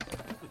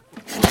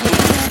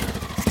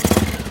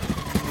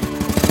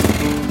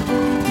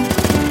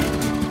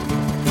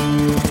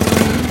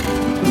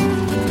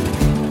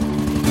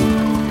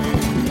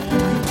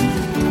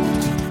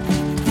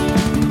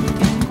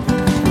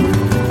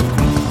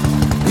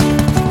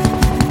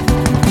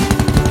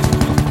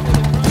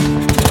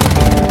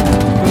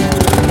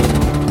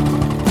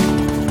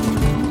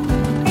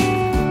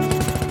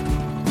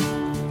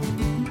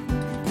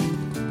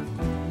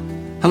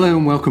Hello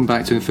and welcome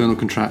back to Infernal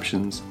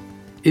Contraptions.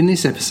 In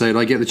this episode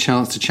I get the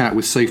chance to chat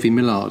with Sophie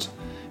Millard,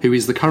 who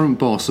is the current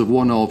boss of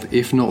one of,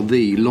 if not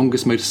the,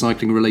 longest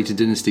motorcycling related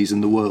dynasties in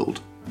the world.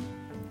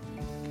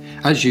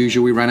 As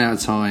usual, we ran out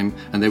of time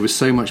and there was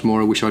so much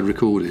more I wish I'd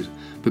recorded,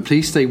 but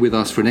please stay with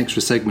us for an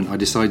extra segment I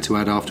decided to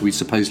add after we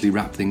supposedly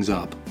wrap things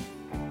up.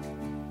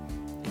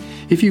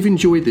 If you've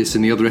enjoyed this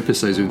and the other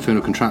episodes of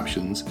Infernal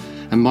Contraptions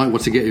and might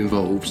want to get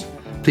involved,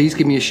 please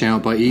give me a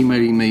shout by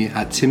emailing me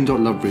at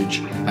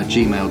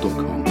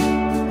tim.loveridge@gmail.com.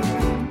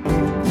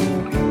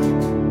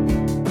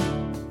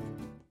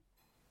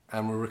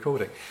 And we're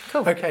recording.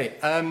 Cool. Okay,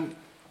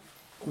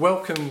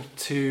 welcome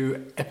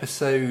to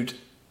episode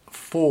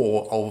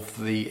 4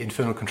 of the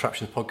Infernal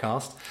Contraptions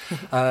podcast.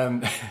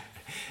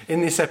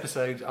 In this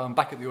episode, I'm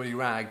back at the Oily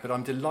Rag, but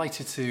I'm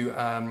delighted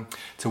to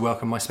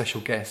welcome my special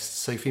guest,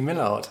 Sophie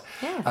Millard,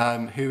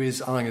 who is,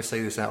 I'm going to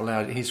say this out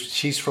loud,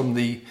 she's from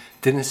the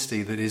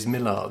dynasty that is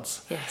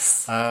Millards.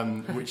 Yes.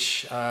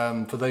 Which,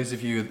 for those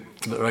of you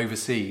that are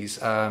overseas,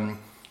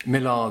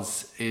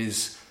 Millards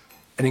is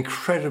an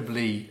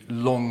incredibly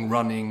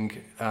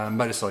long-running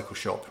motorcycle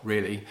shop,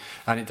 really,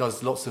 and it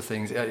does lots of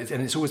things, and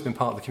it's always been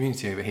part of the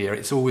community over here.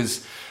 It's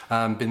always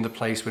been the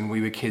place when we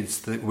were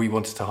kids that we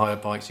wanted to hire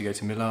bikes. You go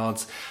to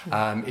Millards.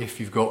 If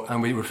you've got,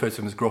 and we refer to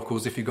them as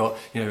grockles, if you've got,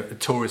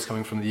 tourists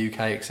coming from the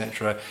UK,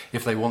 etc.,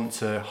 if they want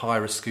to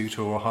hire a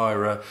scooter or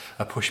hire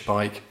a push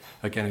bike,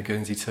 again a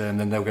Guernsey term,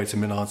 then they'll go to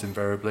Millards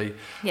invariably.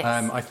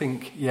 Yes. I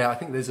think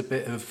there's a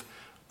bit of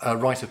a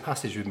rite of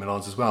passage with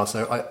Millards as well.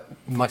 So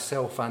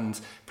myself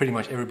and pretty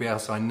much everybody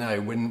else I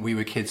know, when we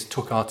were kids,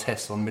 took our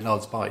tests on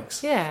Millards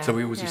bikes. Yeah. So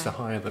we always used to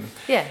hire them.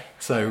 Yeah.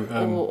 So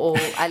or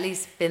at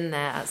least been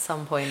there at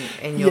some point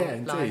in your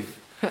indeed. life.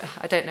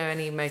 I don't know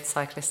any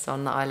motorcyclist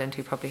on the island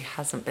who probably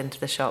hasn't been to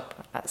the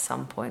shop at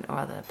some point or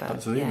other. But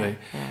absolutely.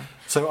 Yeah.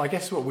 So I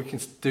guess what we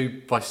can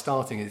do by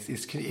starting is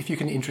if you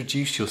can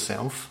introduce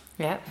yourself.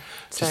 Yeah.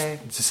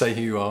 Just to say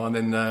who you are, and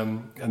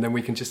then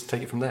we can just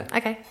take it from there.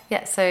 Okay.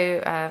 Yeah. So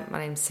my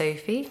name's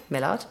Sophie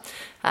Millard.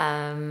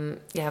 I'm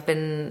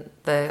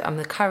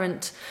the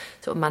current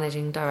sort of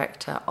managing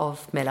director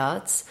of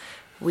Millards.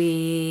 So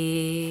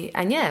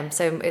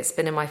it's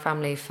been in my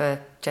family for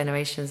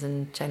generations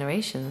and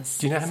generations.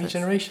 Do you know how many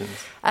generations?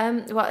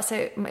 So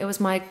it was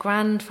my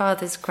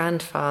grandfather's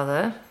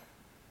grandfather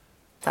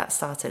that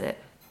started it.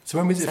 So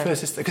when was it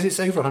first? Because it's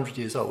over 100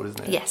 years old,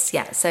 isn't it? Yes,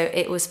 yeah. So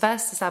it was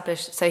first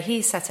established. So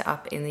he set it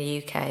up in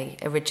the UK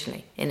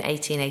originally in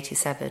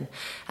 1887,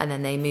 and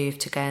then they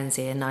moved to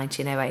Guernsey in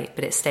 1908.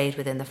 But it stayed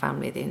within the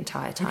family the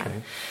entire time.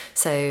 Okay.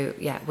 So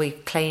we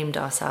claimed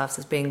ourselves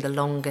as being the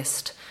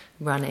longest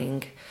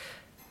running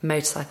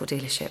motorcycle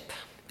dealership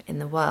in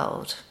the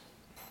world.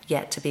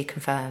 Yet to be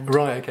confirmed.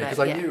 Right, okay, because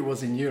I knew it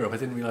was in Europe. I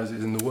didn't realise it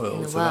was in the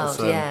world.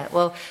 Yeah.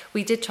 Well,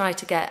 we did try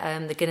to get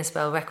the Guinness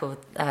World Record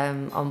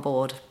on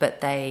board,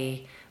 but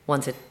they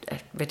wanted a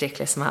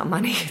ridiculous amount of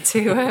money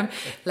to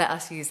let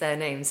us use their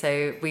name.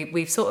 So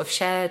we've sort of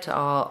shared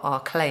our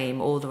claim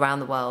all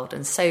around the world,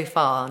 and so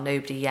far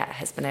nobody yet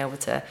has been able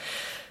to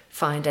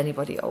find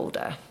anybody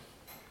older.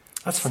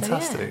 That's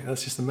fantastic. So, yeah.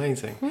 That's just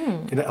amazing.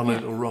 On a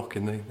little rock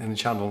in the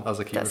channel, as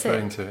I keep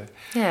referring to it.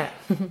 Yeah.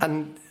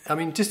 And I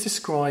mean, just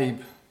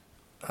describe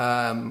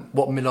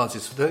what Millards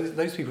is. For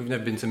those people who've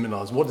never been to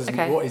Millards, what is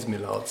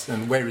Millards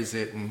and where is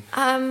it?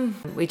 And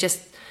we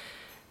just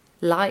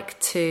like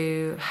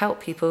to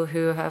help people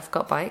who have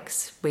got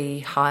bikes. We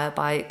hire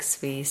bikes,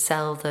 we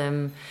sell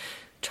them,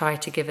 try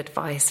to give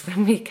advice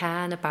when we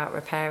can about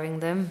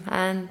repairing them,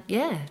 and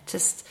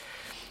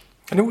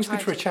always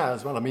good for a chat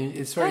as well. I mean,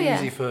 it's very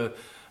easy for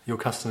your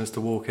customers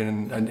to walk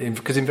in and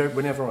because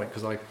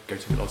because I go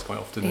to Millards quite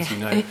often, as you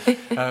know,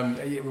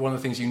 one of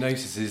the things you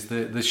notice is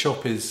the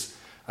shop is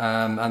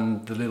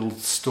and the little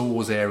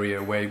stores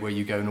area where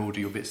you go and order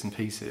your bits and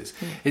pieces.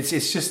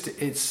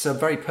 It's a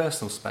very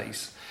personal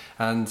space,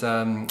 and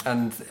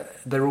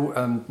they're all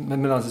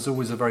Millards is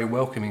always a very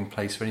welcoming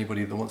place for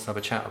anybody that wants to have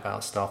a chat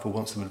about stuff or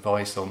wants some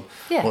advice on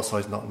what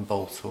size nut and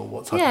bolt or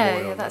what type of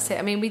oil. Yeah, that's it.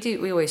 I mean,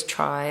 we always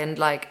try, and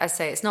like I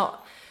say, it's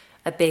not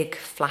a big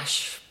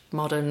flash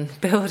modern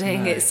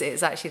building. No.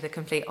 It's actually the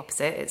complete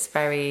opposite. It's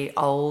very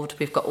old.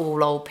 We've got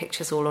all old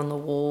pictures all on the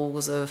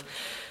walls of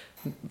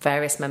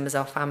various members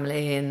of our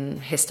family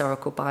and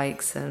historical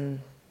bikes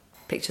and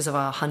pictures of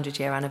our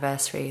 100-year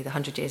anniversary, the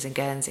 100 years in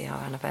Guernsey,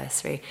 our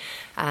anniversary.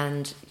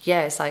 And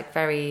it's like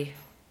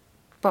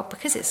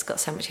because it's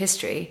got so much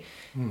history,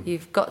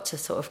 you've got to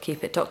sort of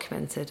keep it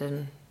documented,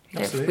 and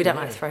we don't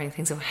like throwing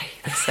things away.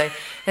 So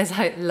there's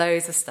like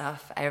loads of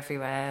stuff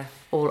everywhere,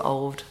 all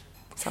old,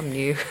 some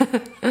new.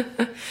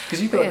 Because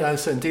you've got a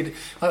certain detail.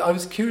 I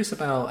was curious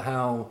about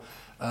how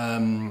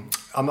I'm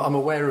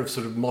aware of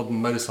sort of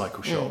modern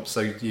motorcycle shops. So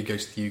you go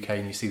to the UK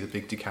and you see the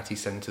big Ducati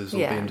centres or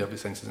BMW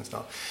centres and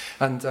stuff,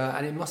 and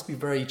it must be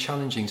very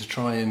challenging to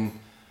try and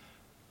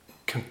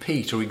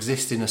compete or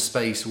exist in a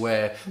space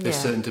where there's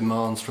certain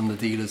demands from the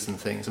dealers and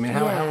things. I mean,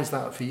 how is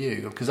that for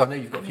you? Because I know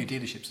you've got a few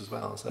dealerships as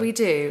well. So. We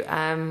do.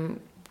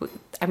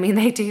 I mean,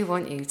 they do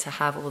want you to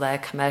have all their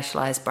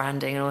commercialized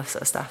branding and all this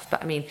sort of stuff.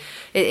 But I mean,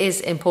 it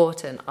is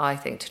important, I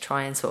think, to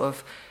try and sort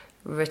of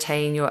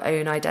retain your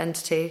own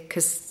identity,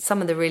 because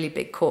some of the really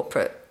big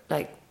corporate,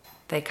 like,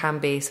 they can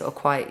be sort of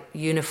quite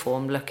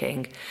uniform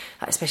looking,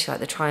 especially like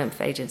the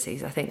Triumph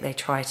agencies. I think they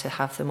try to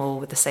have them all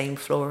with the same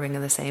flooring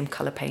and the same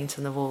colour paint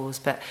on the walls.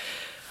 But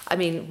I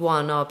mean,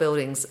 one, our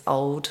building's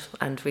old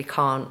and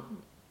we're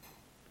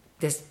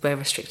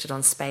restricted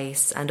on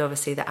space, and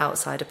obviously the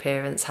outside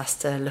appearance has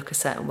to look a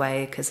certain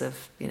way because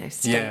of,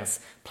 states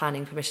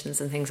planning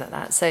permissions and things like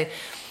that. So,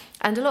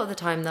 and a lot of the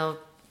time they'll,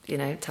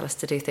 tell us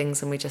to do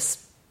things and we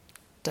just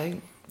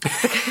don't,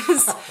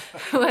 because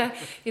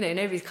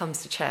nobody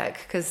comes to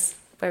check, because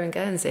we're in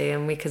Guernsey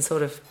and we can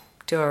sort of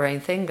do our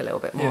own thing a little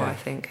bit more. I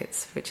think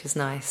which is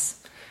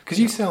nice. Because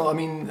you sell, I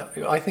mean,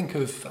 I think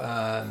of,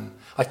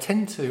 I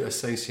tend to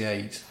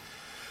associate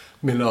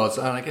Millards,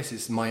 and I guess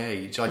it's my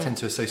age, I tend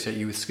to associate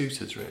you with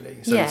scooters,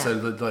 really. So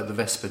the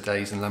Vespa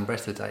days and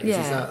Lambretta days,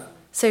 is that...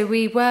 So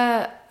we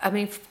were,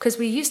 because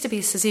we used to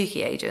be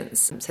Suzuki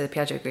agents, so the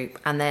Piaggio group,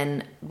 and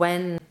then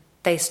when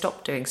they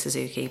stopped doing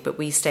Suzuki, but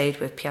we stayed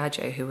with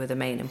Piaggio, who were the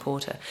main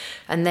importer,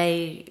 and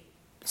they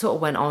sort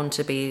of went on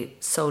to be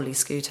solely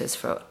scooters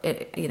for,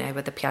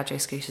 with the Piaggio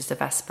scooters, the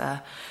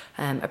Vespa,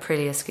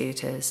 Aprilia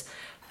scooters.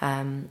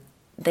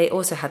 They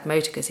also had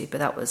Moto Guzzi, but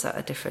that was at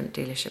a different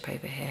dealership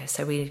over here.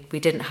 So we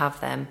didn't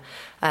have them.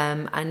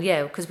 And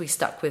because we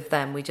stuck with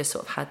them, we just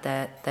sort of had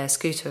their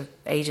scooter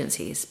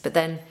agencies. But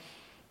then,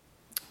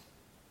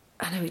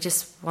 I know we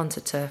just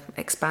wanted to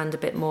expand a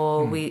bit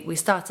more. We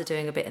started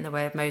doing a bit in the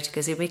way of Moto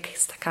Guzzi. We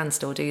can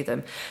still do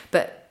them.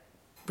 But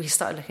we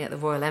started looking at the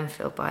Royal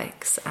Enfield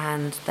bikes,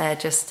 and they're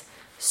just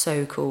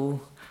so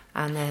cool.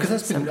 Because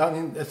that's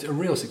been, it's a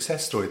real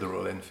success story, the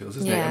Royal Enfields,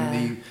 isn't it?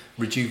 And the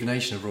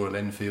rejuvenation of Royal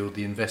Enfield,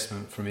 the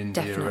investment from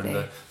India, definitely.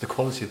 And the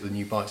quality of the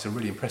new bikes are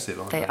really impressive,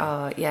 aren't they? They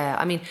are, yeah.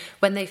 I mean,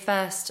 when they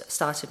first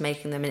started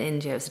making them in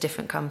India, it was a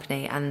different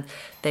company and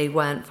they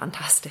weren't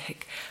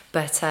fantastic.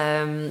 But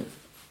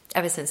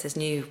ever since this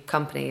new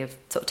company have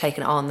sort of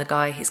taken it on, the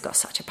guy, he's got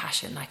such a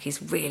passion. Like,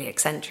 he's really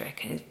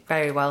eccentric and he's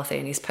very wealthy,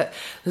 and he's put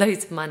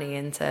loads of money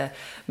into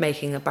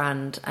making a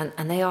brand.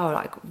 And they are,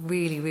 like,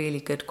 really, really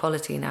good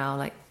quality now.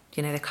 Like,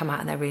 they come out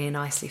and they're really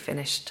nicely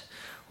finished.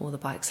 All the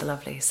bikes are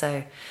lovely.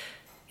 So,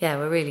 yeah,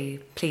 we're really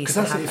pleased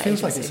to have that. It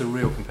feels like it's a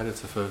real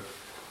competitor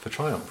for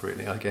Triumph,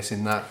 really, I guess,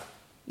 in that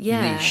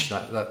niche,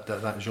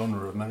 that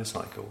genre of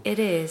motorcycle. It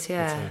is,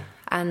 yeah.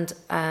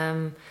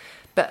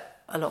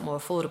 But a lot more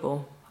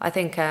affordable. I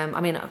think,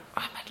 I'd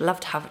love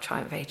to have a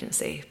Triumph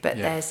agency, but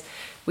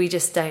we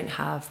just don't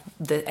have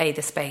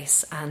the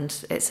space,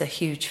 and it's a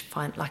huge,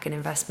 an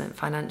investment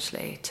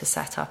financially to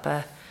set up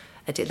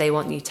they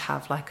want you to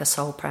have like a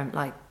sole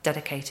like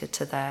dedicated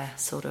to their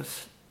sort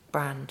of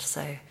brand.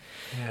 So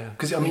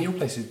because your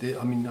place is,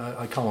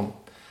 I can't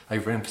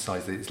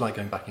overemphasize it. It's like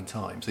going back in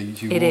time. So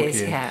you walk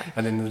in,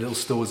 and then the little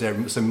stores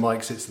there. So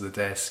Mike sits at the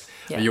desk,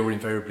 and you're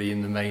invariably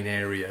in the main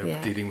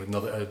area dealing with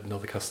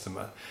another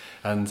customer,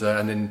 and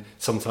then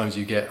sometimes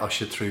you get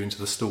ushered through into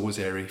the stores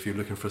area if you're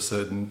looking for a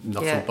certain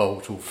nut or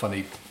bolt or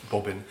funny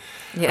bobbin.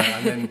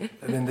 And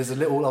then there's a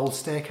little old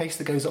staircase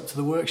that goes up to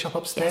the workshop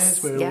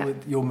upstairs where all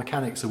your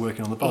mechanics are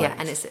working on the bikes. Yeah,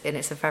 and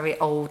it's a very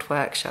old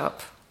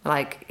workshop.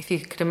 Like, if you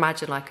could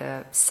imagine like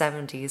a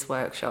 70s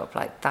workshop,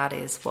 like that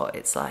is what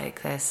it's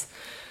like. There's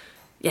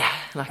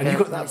and you've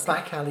got that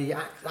back alley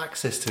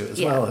access to it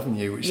as well, haven't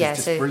you? Which is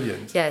just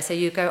brilliant. Yeah, so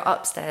you go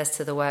upstairs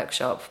to the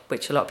workshop,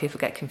 which a lot of people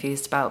get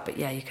confused about, but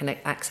you can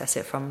access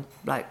it from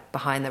like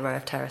behind the row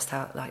of terraced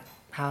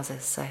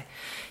houses. So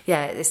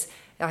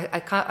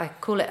I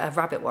call it a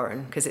rabbit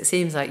warren, because it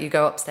seems like you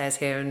go upstairs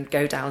here and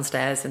go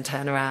downstairs and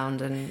turn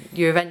around, and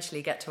you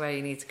eventually get to where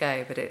you need to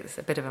go, but it's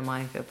a bit of a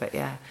minefield. But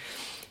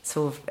it's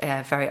all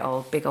very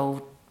old, big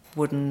old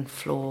wooden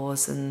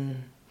floors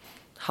and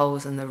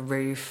holes in the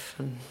roof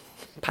and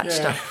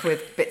patched up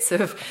with bits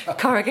of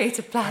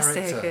corrugated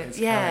plastic.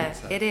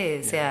 It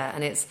is,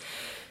 and it's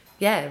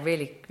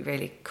really,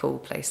 really cool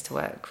place to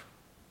work,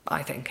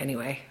 I think,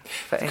 anyway.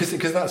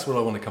 Because that's what I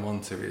want to come on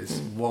to, is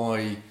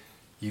why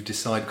you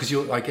decide, because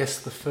you're, I guess,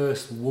 the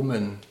first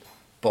woman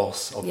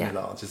boss of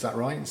Millards, is that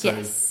right? So,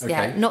 yes,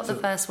 not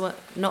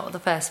the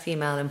first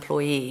female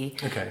employee,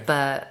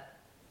 but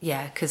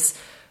because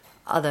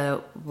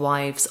other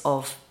wives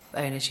of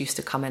owners used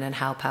to come in and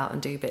help out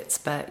and do bits,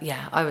 but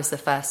I was the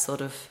first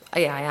I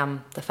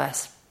am the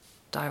first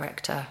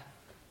director,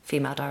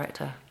 female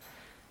director,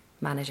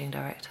 managing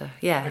director.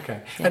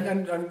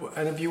 And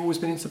have you always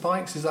been into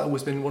bikes? Has that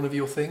always been one of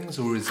your things,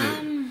 or is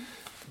it?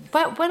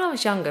 But when I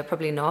was younger,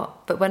 probably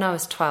not. But when I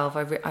was 12,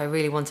 I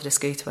really wanted a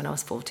scooter when I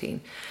was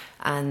 14.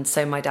 And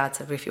so my dad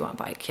said, well, if you want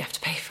a bike, you have to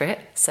pay for it.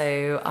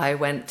 So I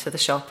went to the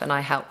shop and I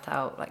helped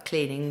out, like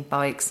cleaning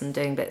bikes and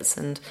doing bits.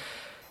 And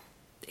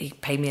he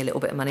paid me a little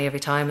bit of money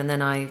every time. And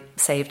then I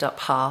saved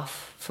up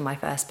half for my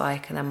first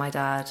bike. And then my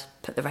dad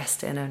put the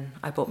rest in, and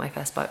I bought my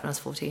first bike when I was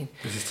 14.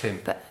 This is Tim?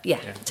 But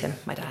Tim,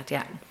 my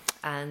dad,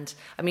 And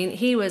I mean,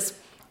 he's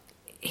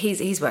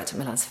worked at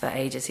Millards for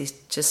ages. He's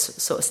just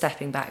sort of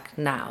stepping back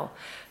now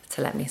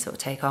to let me sort of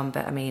take on.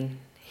 But I mean,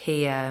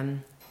 he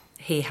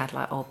had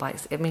like old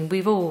bikes. I mean,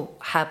 we've all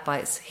had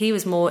bikes. He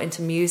was more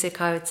into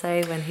music, I would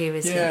say, when he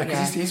was... Yeah,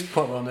 because he's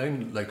quite well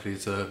known locally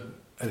as an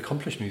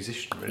accomplished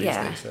musician, really,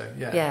 isn't he? So,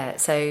 yeah.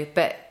 So,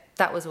 but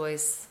that was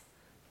always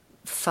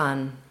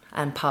fun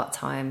and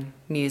part-time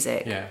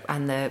music. Yeah.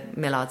 And the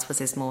Millards was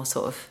his more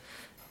sort of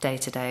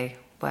day-to-day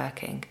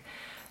working.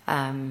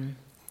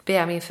 But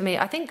yeah, I mean, for me,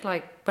 I think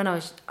like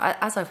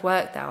as I've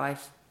worked there,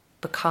 I've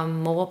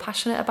become more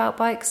passionate about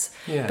bikes.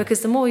 Yeah.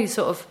 Because the more you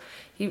sort of...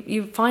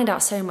 You find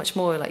out so much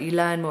more, like you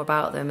learn more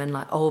about them and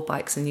like old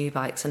bikes and new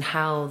bikes and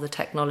how the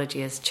technology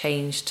has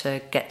changed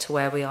to get to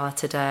where we are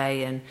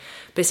today.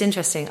 But it's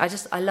interesting.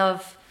 I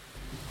love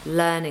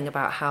learning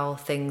about how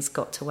things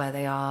got to where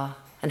they are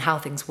and how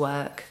things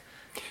work.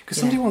 Because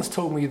somebody once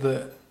told me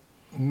that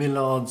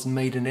Millards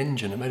made an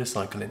engine, a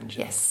motorcycle engine.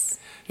 Yes.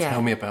 Yeah.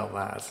 Tell me about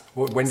that.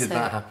 When did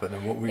that happen,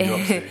 and what were you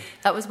up to?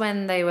 That was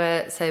when they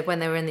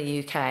were in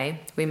the UK.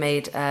 We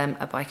made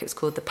a bike. It was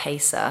called the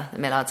Pacer, the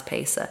Millards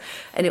Pacer,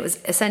 and it was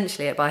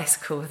essentially a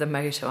bicycle with a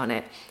motor on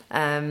it.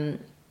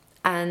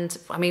 And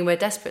I mean, we're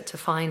desperate to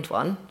find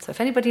one. So if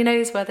anybody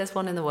knows where there's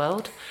one in the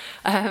world,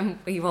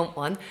 we want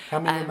one. How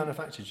many are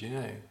manufactured? Do you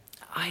know?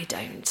 I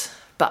don't,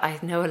 but I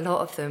know a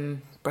lot of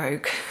them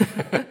broke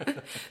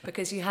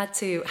because you had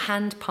to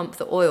hand pump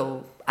the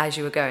oil as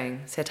you were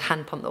going. So you had to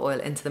hand pump the oil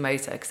into the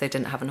motor because they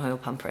didn't have an oil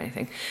pump or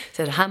anything.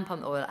 So you had to hand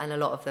pump the oil, and a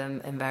lot of them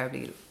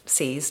invariably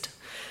seized.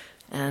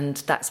 And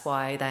that's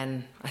why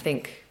then I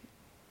think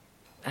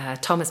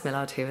Thomas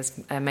Millard, who has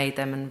made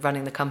them and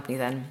running the company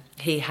then,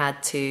 he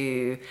had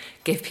to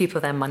give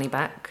people their money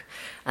back.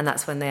 And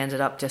that's when they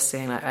ended up just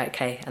saying like,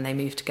 okay, and they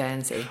moved to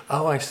Guernsey.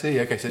 Oh, I see.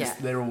 Okay, so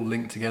they're all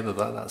linked together.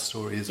 That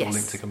story is all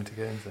linked to coming to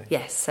Guernsey.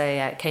 Yes,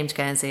 so came to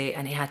Guernsey,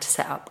 and he had to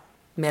set up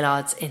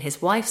Millards in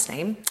his wife's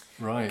name,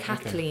 right?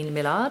 Kathleen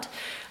Millard,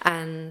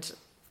 and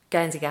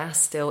Guernsey Gas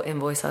still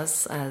invoice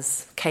us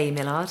as K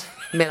Millard,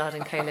 Millard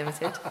and Co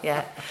Limited.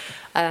 Yeah,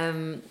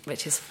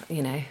 which is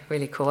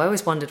really cool. I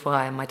always wondered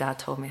why, and my dad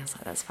told me. I was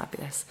like, that's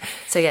fabulous.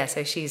 So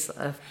so she's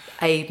a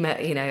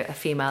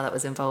female that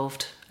was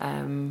involved.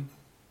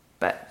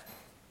 But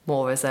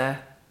more as a,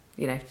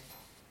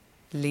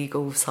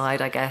 legal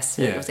side, I guess.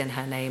 It was in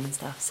her name and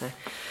stuff. So,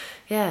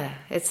 yeah,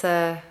 it's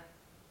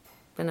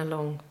been a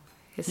long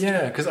history.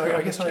 Yeah, because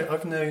I guess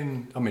I've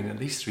known, at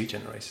least 3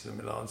 generations of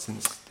Millard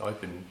since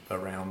I've been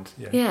around,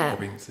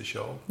 bobbing to the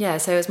shop. Yeah,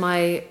 so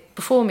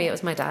before me, it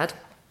was my dad.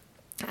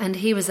 And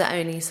he was the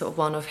only sort of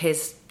one of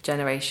his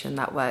generation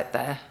that worked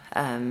there.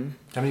 How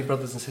many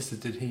brothers and sisters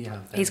did he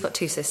have then? He's got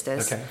 2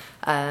 sisters. Okay.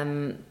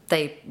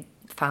 They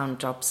found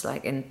jobs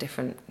like in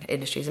different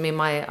industries. I mean,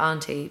 my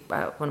auntie,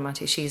 one of my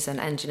aunties, she's an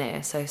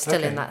engineer, so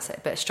still in that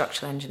set, but a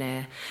structural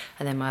engineer.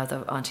 And then my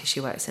other auntie,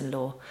 she works in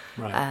law.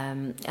 Right.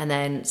 And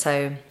then,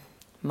 so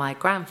my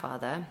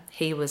grandfather,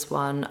 he was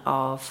one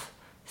of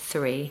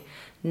 3.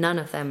 None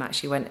of them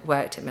actually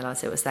worked at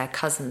Millards. It was their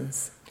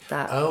cousins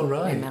that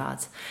were in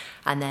Millards.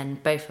 And then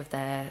both of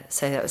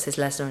so that was his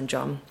Lesnar and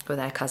John, were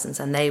their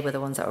cousins, and they were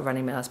the ones that were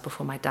running Millards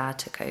before my dad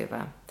took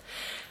over.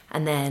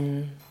 And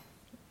then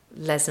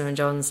Lesnar and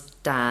John's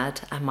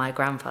dad and my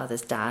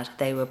grandfather's dad,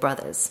 they were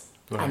brothers.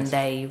 Right. And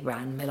they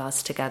ran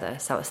Millards together.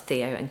 So that was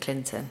Theo and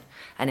Clinton.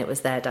 And it was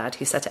their dad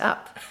who set it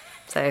up.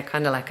 So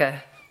kind of like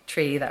a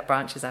tree that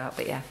branches out,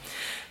 but yeah.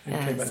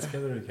 And came back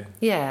together again.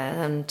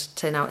 Yeah, and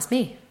so now it's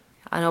me.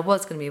 And I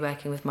was going to be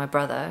working with my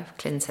brother,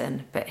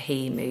 Clinton, but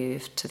he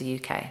moved to the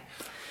UK.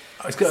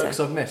 It's good because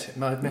I've met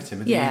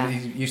him. Yeah.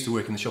 He used to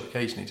work in the shop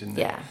occasionally, didn't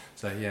he? Yeah.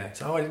 So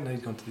I didn't know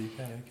he'd gone to the UK.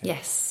 Okay.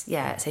 Yes,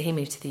 yeah. So he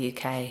moved to the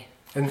UK.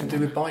 And to do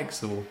with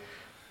bikes or?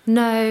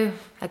 No,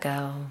 a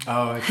girl.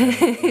 Oh,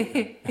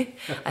 okay.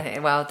 I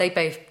think, well, they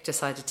both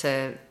decided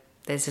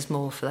there's just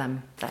more for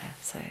them there,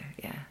 so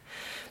yeah.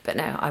 But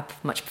no, I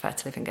much prefer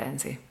to live in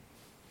Guernsey.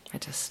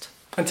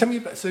 And tell me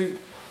about,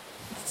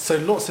 so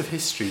lots of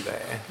history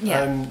there.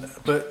 Yeah.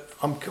 But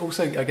I'm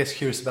also, I guess,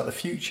 curious about the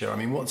future. I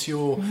mean, what's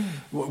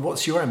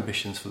your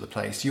ambitions for the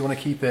place? Do you want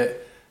to keep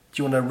it?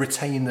 Do you want to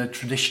retain the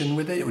tradition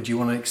with it, or do you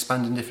want to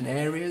expand in different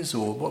areas,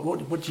 or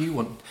what do you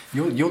want?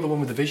 You're the one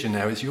with the vision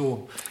now. It's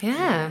your...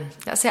 Yeah,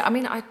 that's it. I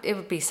mean, it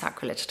would be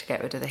sacrilege to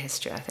get rid of the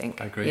history, I think.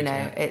 I agree.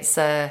 It's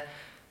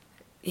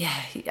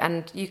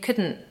and you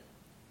couldn't...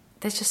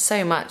 There's just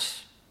so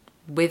much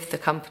with the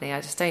company.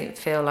 I just don't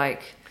feel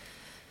like...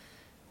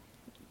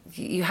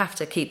 You have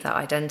to keep that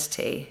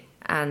identity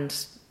and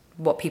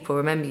what people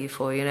remember you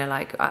for,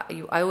 I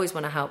always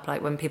want to help,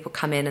 like, when people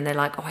come in and they're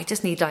like, oh, I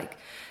just need, like,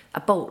 a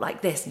bolt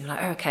like this, and you're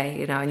like, oh,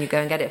 okay, and you go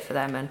and get it for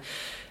them. And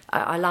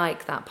I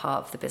like that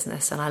part of the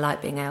business, and I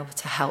like being able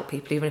to help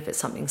people, even if it's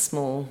something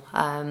small.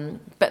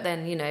 But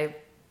then,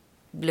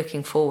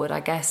 looking forward,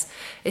 I guess,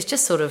 it's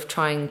just sort of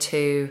trying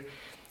to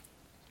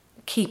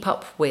keep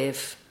up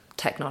with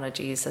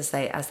technologies as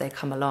they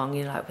come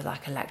along, like with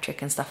like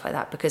electric and stuff like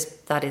that, because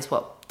that is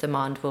what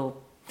demand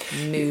will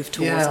move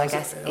towards, Yeah, I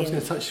guess. I was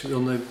going to touch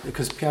on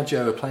because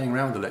Piaggio are playing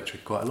around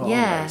electric quite a lot,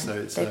 Yeah, aren't they?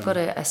 So it's, they've got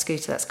a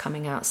scooter that's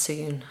coming out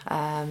soon.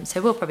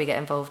 So we'll probably get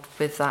involved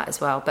with that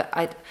as well. But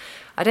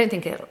I don't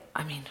think it'll,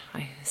 I mean,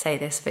 I say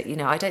this, but, you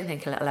know, I don't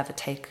think it'll ever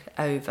take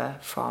over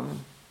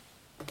from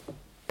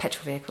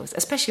petrol vehicles,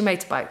 especially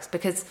motorbikes,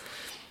 because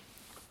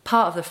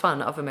part of the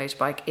fun of a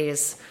motorbike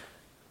is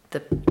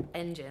the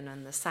engine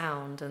and the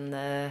sound and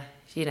the,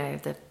 you know,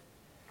 the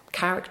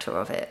character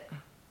of it.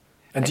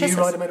 And do you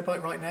ride a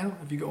motorbike right now?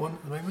 Have you got one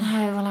at the moment?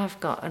 No, well, I've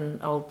got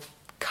an old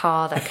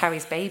car that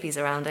carries babies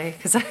around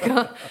because I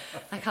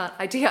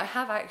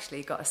have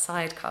actually got a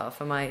sidecar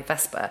for my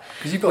Vespa.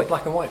 Because you've got a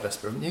black and white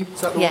Vespa, haven't you?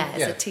 Is that the Yeah,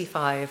 one? it's a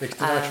T5.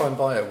 Did I try and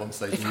buy it at one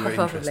stage and you were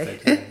Probably.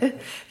 interested?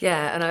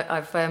 Yeah, and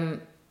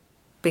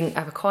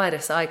I've acquired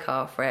a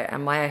sidecar for it,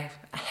 and my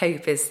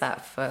hope is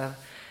that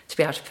to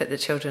be able to put the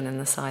children in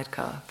the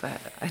sidecar,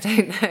 but I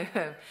don't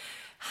know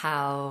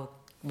how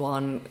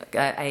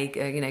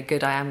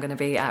good I am going to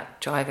be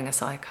at driving a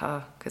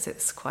sidecar, because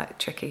it's quite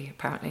tricky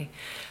apparently,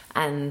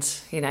 and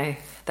you know,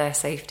 their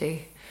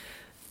safety.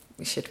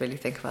 We should really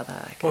think about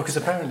that, I guess. Well, because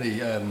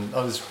apparently I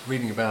was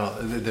reading about,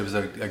 there was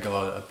a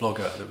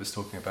blogger that was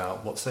talking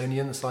about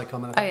Watsonian, the sidecar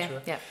manufacturer.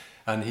 Oh yeah.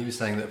 And he was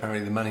saying that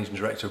apparently the managing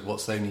director of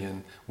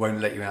Watsonian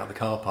won't let you out of the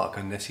car park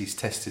unless he's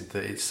tested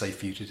that it's safe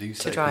for you to do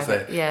so. To drive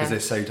it, yeah. Because they're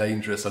so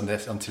dangerous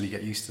until you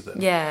get used to them.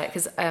 Yeah,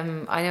 because I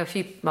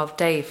know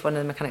Dave, one of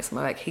the mechanics on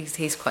my bike,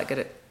 he's quite good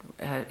at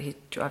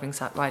riding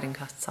sidecars,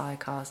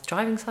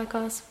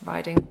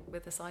 riding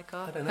with a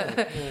sidecar. I don't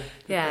know.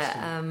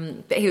 Yeah,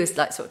 but he was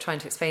like sort of trying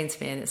to explain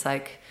to me, and it's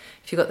like,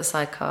 if you've got the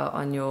sidecar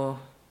on your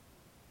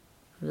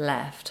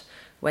left,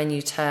 when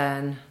you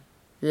turn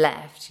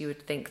left, you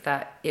would think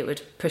that it would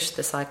push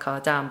the sidecar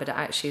down, but it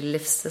actually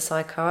lifts the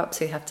sidecar up,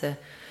 so you have to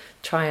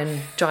try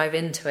and drive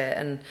into it.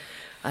 And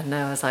I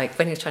know, I was like,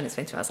 when he was trying to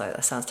explain to me, I was like,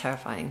 that sounds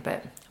terrifying,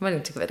 but I'm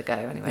willing to give it a go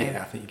anyway.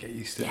 Yeah, I think you get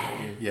used to it.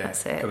 Yeah,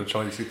 that's it. Got to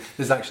try this.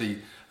 There's actually,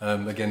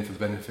 again, for the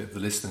benefit of the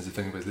listeners, if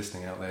anybody's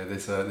listening out there,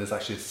 there's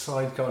actually a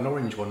sidecar, an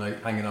orange one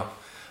hanging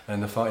up in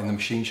the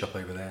machine shop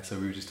over there. So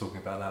we were just talking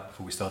about that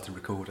before we started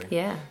recording.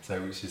 Yeah.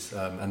 So which is,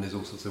 and there's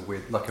all sorts of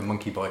weird, like a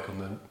monkey bike on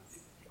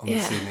the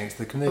seat next to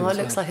the canoe. Well, it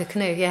looks like a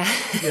canoe, yeah.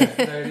 Yeah,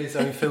 no, it is.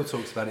 I mean, Phil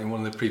talks about it in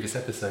one of the previous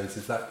episodes.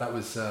 Is that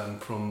was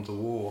from the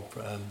war?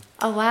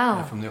 Oh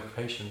wow! From the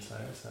occupation. So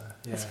it's,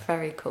 that's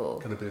very cool.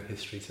 Got a bit of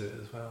history to it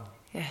as well.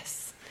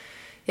 Yes.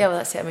 Yeah, well,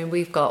 that's it. I mean,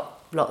 we've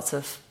got lots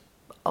of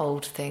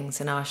old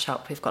things in our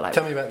shop. We've got like.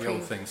 Tell me about the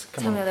old things.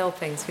 Come on. Tell me about the old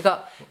things. We've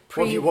got.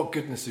 What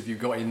goodness have you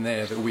got in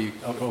there that we,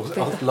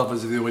 us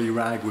lovers of the oily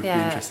rag, would be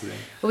interested in?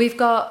 Well, we've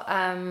got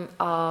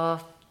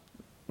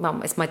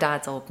it's my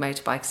dad's old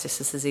motorbike. It's just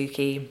a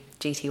Suzuki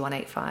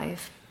GT185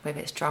 with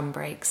its drum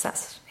brakes.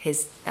 That's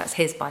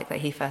his bike that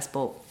he first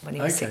bought when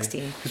he was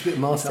 16. Because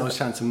Martin, I was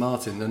chatting to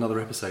Martin, another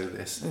episode of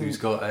this, who's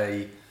got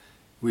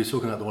we were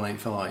talking about the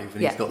 185,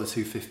 and he's got the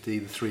 250,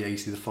 the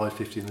 380, the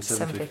 550, and the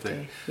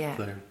 750. Yeah.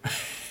 So.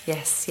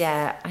 Yes,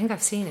 yeah. I think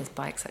I've seen his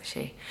bikes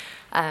actually.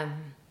 But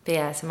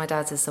yeah, so my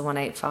dad's is the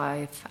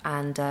 185,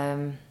 and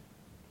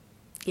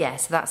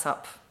so that's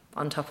up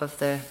on top of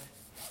the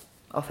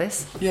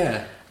office.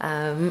 Yeah.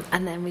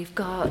 And then we've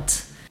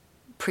got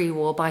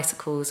pre-war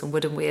bicycles and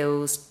wooden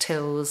wheels,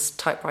 tills,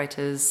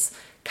 typewriters,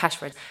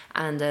 cash registers,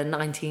 and a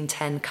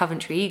 1910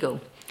 Coventry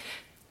Eagle.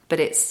 But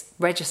it's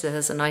registered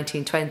as a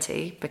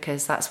 1920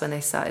 because that's when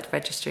they started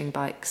registering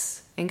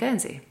bikes in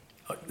Guernsey.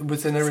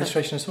 Was there no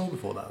registration at all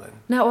before that then?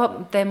 No,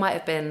 well, there might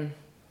have been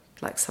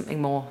like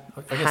something more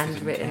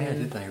handwritten. They didn't care,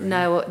 did they, really?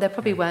 No, there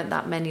probably weren't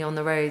that many on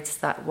the roads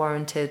that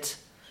warranted.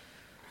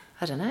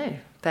 I don't know,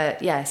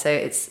 but yeah. So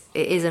it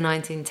is a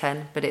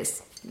 1910, but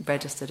it's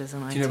registered as a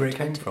 1920. Do you know where it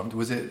came from?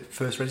 Was it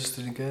first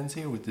registered in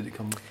Guernsey, or did it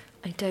come?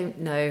 I don't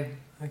know.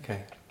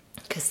 Okay.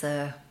 Because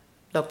the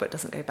logbook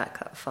doesn't go back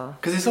that far.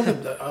 Because there's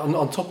other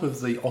on top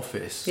of the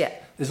office. Yeah.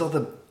 There's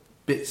other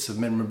bits of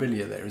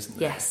memorabilia there, isn't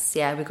there? Yes,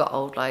 yeah. We've got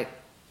old like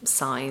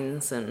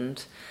signs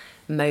and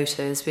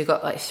motors. We've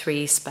got like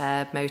 3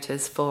 spare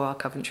motors for our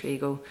Coventry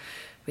Eagle.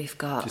 We've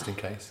got just in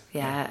case.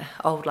 Yeah,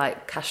 old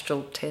like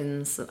Castrol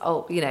tins,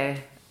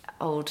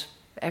 old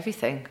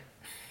everything.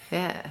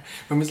 Yeah.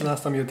 When was the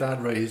last time your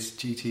dad raised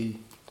GT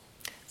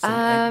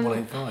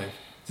 185?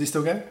 Does it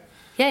still go?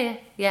 Yeah.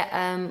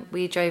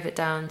 We drove it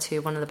down to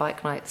one of the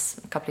bike nights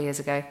a couple of years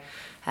ago.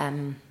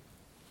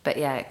 But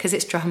yeah, because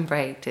it's drum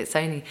braked, it's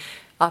only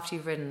after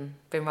you've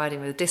been riding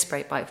with a disc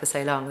brake bike for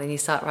so long, then you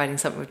start riding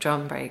something with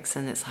drum brakes,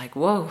 and it's like,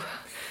 whoa,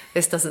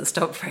 this doesn't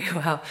stop very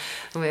well.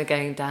 And we were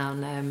going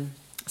down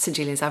St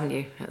Julian's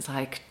Avenue. It's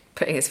like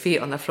putting his feet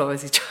on the floor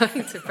as he's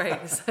trying to brake.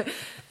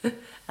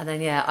 And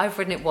then I've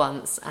ridden it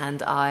once, and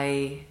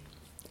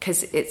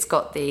because it's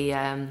got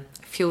the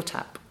fuel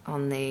tap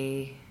on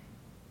the.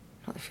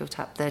 Not the fuel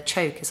tap, the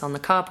choke is on the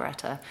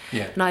carburettor.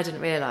 Yeah. And I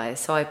didn't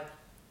realise, so I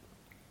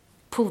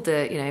pulled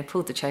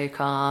the choke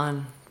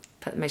on,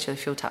 made sure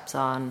the fuel tap's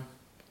on,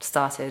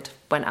 started,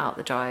 went out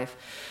the drive,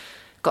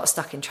 got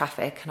stuck in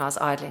traffic, and I was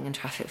idling in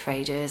traffic for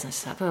ages, and,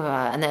 like, blah, blah,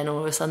 blah, and then all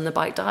of a sudden the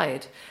bike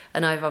died.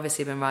 And I've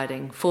obviously been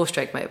riding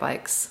 4-stroke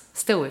motorbikes,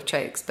 still with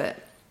chokes, but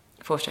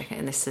 4-stroke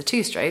and this is a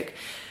 2-stroke.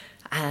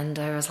 And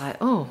I was like,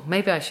 oh,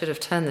 maybe I should have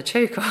turned the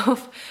choke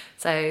off.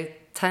 So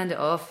turned it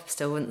off,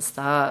 still wouldn't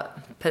start,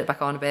 put it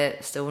back on a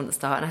bit, still wouldn't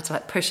start, and I had to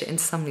like push it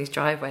into somebody's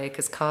driveway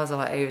because cars were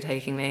like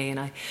overtaking me, and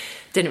I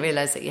didn't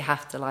realise that you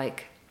have to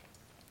like,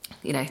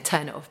 you know,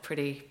 turn it off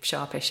pretty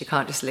sharpish, you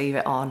can't just leave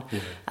it on.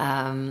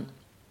 And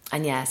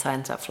yeah, so I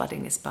ended up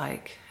flooding his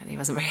bike and he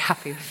wasn't very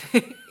happy with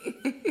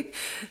me.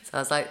 So I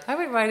was like, I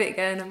won't ride it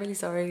again, I'm really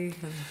sorry.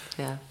 And,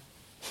 yeah.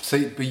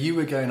 So, but you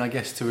were going, I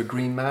guess, to a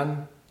Green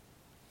Man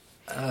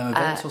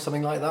events or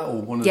something like that, or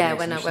one of the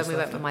when we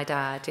went with my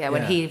dad,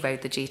 when he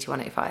rode the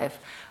GT185,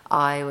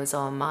 I was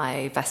on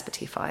my Vespa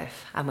T5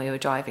 and we were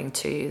driving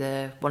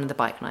to one of the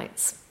bike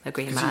nights, a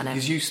Green Man.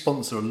 Because you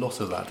sponsor a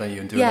lot of that, don't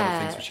you, and do a lot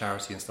of things for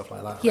charity and stuff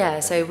like that. Yeah,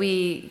 right? So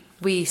we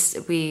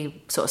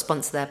sort of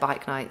sponsor their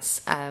bike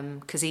nights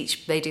because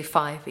they do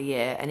 5 a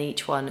year and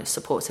each one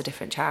supports a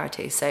different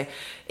charity. So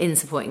in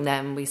supporting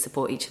them, we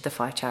support each of the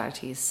 5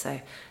 charities.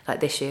 So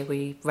like this year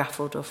we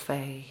raffled off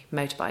a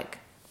motorbike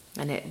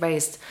and it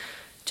raised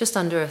just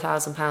under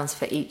 £1,000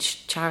 for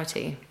each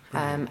charity,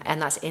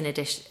 and that's in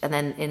addition. And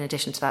then in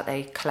addition to that,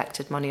 they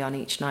collected money on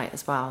each night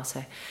as well.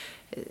 So,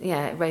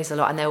 yeah, it raised a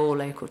lot, and they're all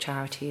local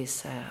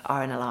charities: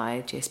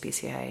 RNLI,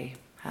 GSBCA,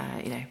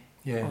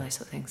 all those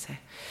sort of things. So,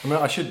 I mean,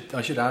 I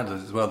should add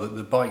as well that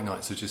the bike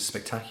nights are just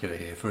spectacular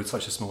here for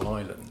such a small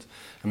island.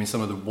 I mean,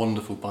 some of the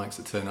wonderful bikes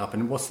that turn up,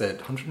 and what's there,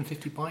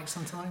 150 bikes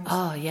sometimes?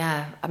 Oh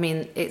yeah, I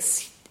mean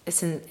it's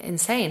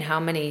insane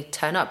how many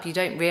turn up. You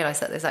don't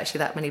realise that there's actually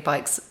that many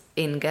bikes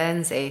in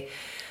Guernsey,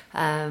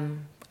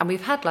 and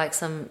we've had like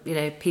some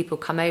people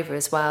come over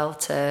as well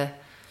to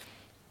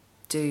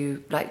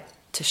do like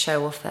to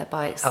show off their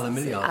bikes. Alan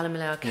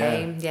Milliard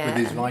came, with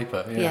his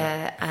Viper,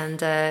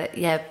 and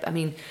I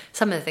mean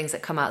some of the things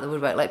that come out of the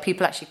woodwork, like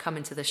people actually come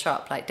into the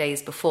shop like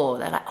days before.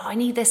 They're like, oh, I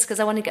need this because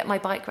I want to get my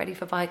bike ready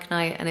for bike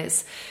night, and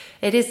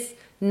it is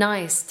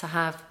nice to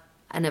have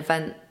an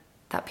event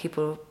that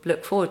people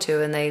look forward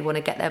to and they want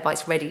to get their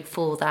bikes ready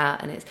for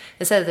that, and it's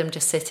instead of them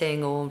just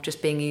sitting or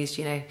just being used,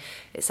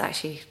 it's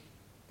actually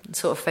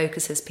sort of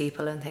focuses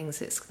people and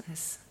things.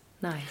 It's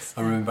nice.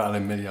 I remember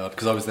Alan Milliard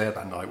because I was there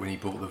that night when he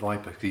bought the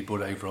Viper, because he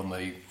bought it over on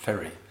the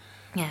ferry.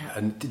 Yeah.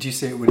 And did you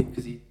see it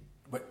when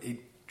he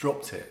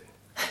dropped it?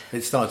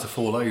 It started to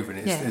fall over,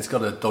 and it's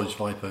got a Dodge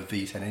Viper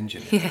V10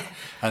 engine in it.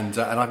 And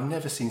I've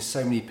never seen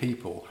so many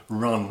people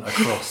run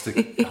across to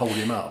hold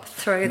him up,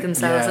 throw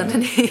themselves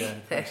underneath.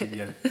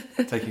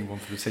 Taking one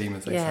for the team,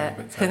 as they say.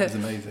 But that was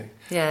amazing.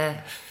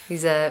 Yeah,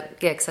 he's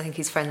because I think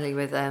he's friendly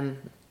with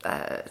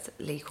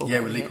Lee Corbett. Yeah,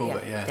 with Lee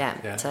Corbett.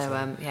 Yeah.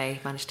 So he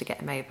managed to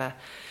get him over.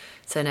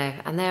 So no,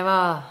 and there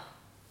are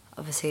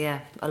obviously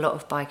a lot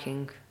of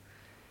biking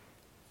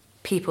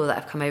people that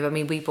have come over. I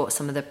mean, we brought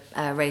some of the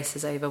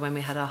racers over when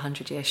we had our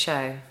 100-year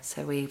show.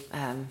 So we,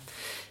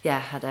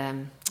 had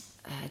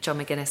John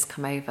McGuinness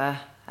come over,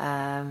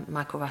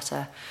 Michael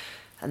Rutter,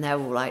 and they're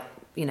all like,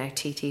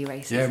 TT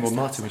racers. Yeah, well,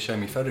 Martin was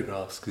showing me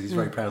photographs because he's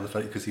very proud of the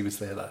photo because he was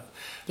there.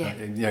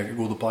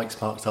 All the bikes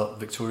parked up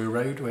Victoria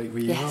Road where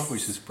you are,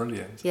 which is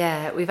brilliant.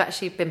 Yeah, we've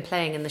actually been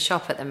playing in the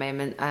shop at the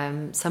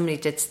moment. Somebody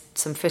did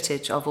some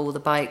footage of all the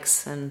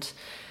bikes, and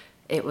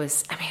it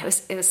was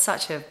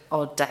such an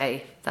odd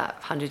day,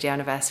 that 100-year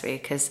anniversary,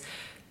 because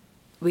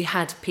we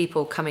had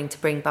people coming to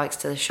bring bikes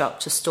to the shop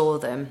to store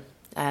them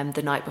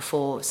the night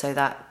before so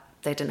that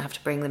they didn't have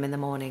to bring them in the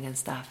morning and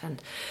stuff.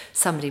 And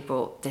somebody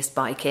brought this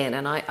bike in,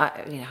 and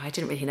I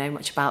didn't really know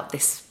much about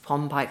this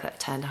one bike that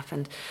turned up,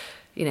 and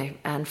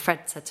and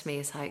Fred said to me,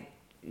 "It's like,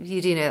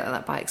 you do know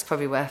that bike's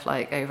probably worth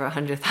like over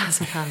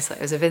 £100,000."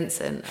 That was a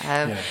Vincent,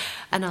 and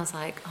I was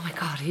like, "Oh my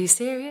God, are you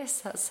serious?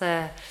 That's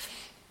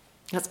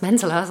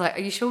mental." I was like,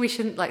 are you sure we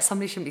shouldn't, like,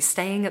 somebody shouldn't be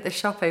staying at the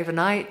shop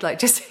overnight, like,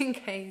 just in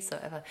case or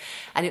whatever?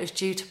 And it was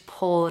due to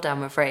pour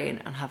down with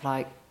rain and have,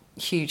 like,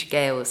 huge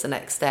gales the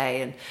next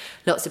day, and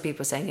lots of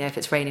people saying, if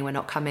it's raining, we're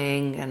not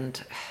coming. And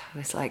it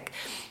was like,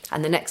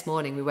 and the next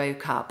morning we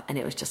woke up and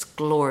it was just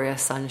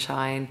glorious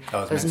sunshine.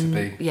 That was meant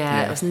to be.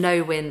 Yeah, there was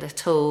no wind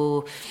at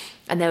all.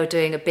 And they were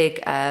doing a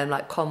big,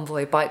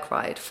 convoy bike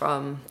ride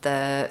from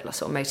the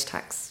sort of motor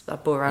tax,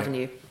 Borough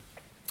Avenue,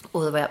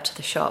 all the way up to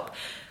the shop.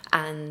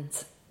 And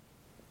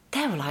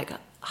there were like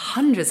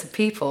hundreds of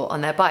people on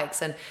their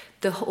bikes, and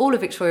all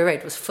of Victoria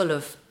Road was full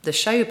of the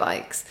show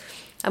bikes.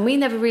 And we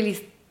never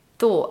really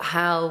thought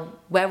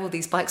where all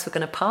these bikes were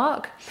going to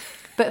park.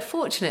 But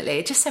fortunately,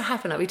 it just so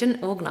happened, we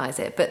didn't organise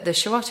it, but the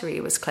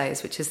Charotterie was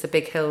closed, which is the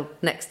big hill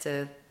next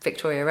to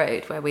Victoria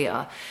Road where we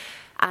are.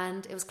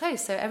 And it was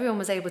closed, so everyone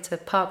was able to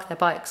park their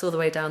bikes all the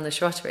way down the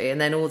Charotterie, and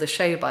then all the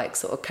show bikes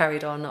sort of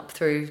carried on up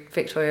through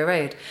Victoria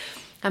Road.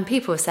 And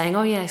people were saying,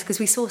 oh yes, because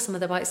we saw some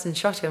of the bikes in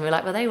Charotterie, and we were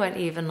like, well, they weren't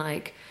even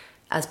like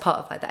as part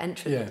of like the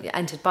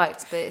entered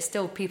bikes, but it's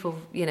still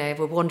people,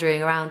 were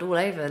wandering around all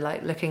over,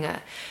 like looking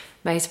at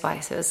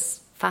motorbikes. It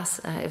was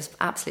it was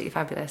absolutely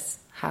fabulous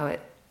how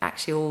it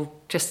actually all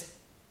just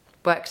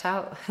worked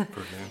out.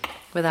 Brilliant.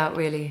 Without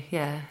really,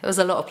 there was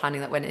a lot of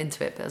planning that went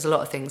into it, but there was a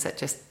lot of things that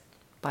just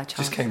by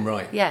chance just came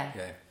right. Yeah,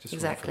 just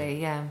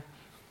exactly.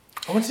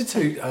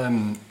 Wonderful.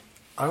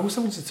 I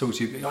also wanted to talk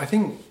to you. I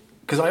think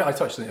because I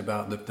touched on it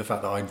about the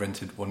fact that I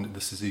rented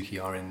the Suzuki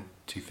RN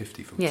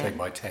 250 for take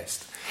my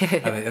test,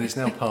 and it's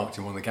now parked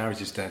in one of the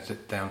garages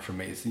down from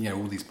me. It's,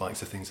 all these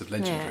bikes are things of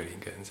legend really in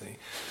Guernsey,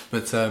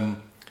 but.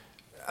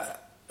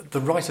 The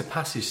rite of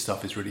passage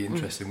stuff is really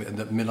interesting, and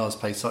that Millar's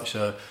plays such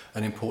an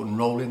important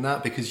role in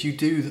that, because you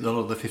do a lot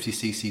of the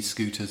 50cc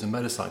scooters and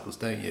motorcycles,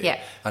 don't you? Yeah.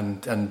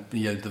 And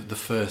the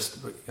first,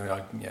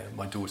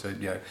 my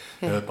daughter,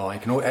 her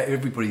bike, and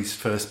everybody's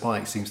first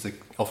bike seems to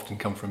often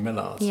come from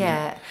Millar's.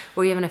 Yeah,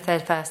 or even if they're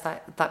first,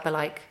 that'd be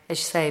like, as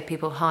you say,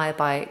 people hire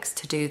bikes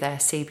to do their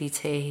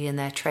CBT and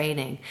their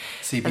training.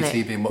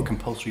 CBT being what?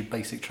 Compulsory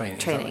basic training?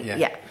 Training,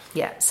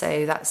 yeah.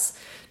 So that's...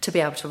 To be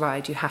able to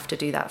ride, you have to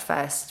do that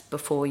first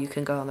before you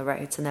can go on the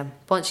roads. And then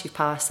once you've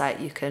passed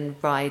that, you can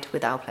ride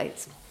without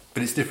plates.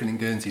 But it's different in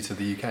Guernsey to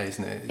the UK,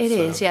 isn't it? It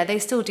is, yeah. They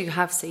still do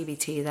have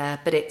CBT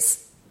there, but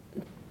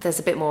there's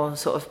a bit more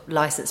sort of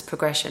licence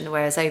progression,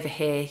 whereas over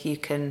here you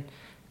can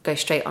go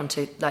straight on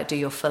to do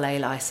your full A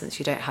licence.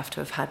 You don't have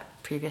to have had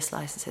previous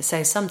licences.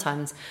 So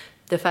sometimes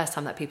the first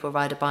time that people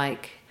ride a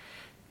bike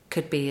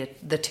could be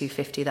the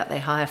 250 that they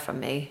hire from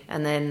me,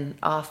 and then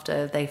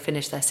after they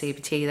finish their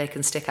CBT, they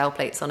can stick L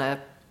plates on a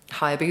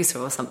Hayabusa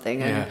or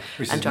something and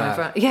drive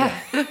around. Yeah.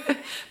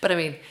 But I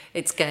mean,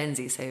 it's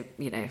Guernsey, so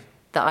the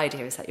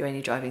idea is that you're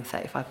only driving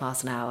 35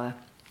 miles an hour,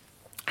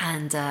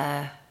 and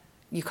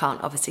you can't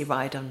obviously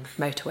ride on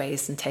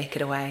motorways and take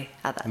it away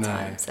at that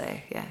time. So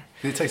yeah,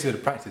 it takes a bit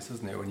of practice,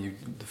 doesn't it? When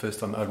the first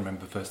time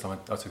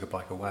I took a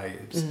bike away,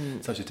 it was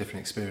such a different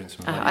experience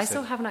from I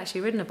still haven't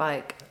actually ridden a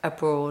bike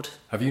abroad.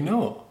 Have you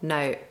not?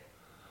 No.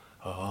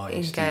 Oh, I in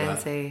used to do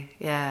Guernsey,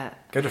 that. yeah.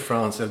 Go to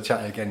France,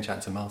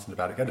 chat to Martin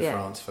about it. Go to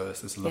France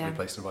first. It's a lovely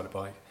place to ride a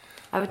bike.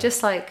 I would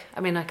just I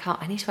need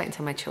to wait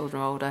until my children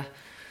are older.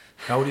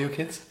 How old are your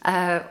kids?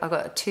 I've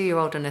got a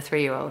 2-year-old and a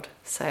 3-year-old.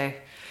 So,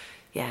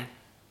 yeah,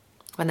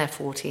 when they're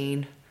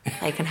 14,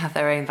 they can have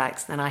their own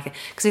bikes. Then I can,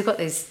 because we've got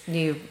this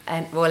new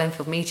Royal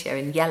Enfield Meteor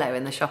in yellow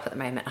in the shop at the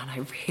moment, and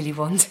I really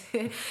want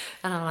it.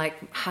 And I'm like,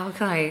 how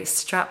can I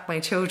strap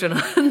my children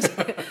on?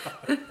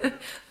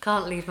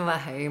 Can't leave them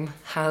at home.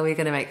 How are we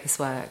going to make this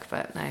work?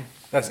 But no.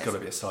 There's got to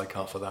be a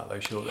sidecar for that,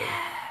 though, surely.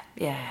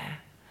 Yeah.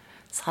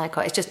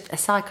 Sidecar. It's just a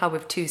sidecar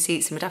with 2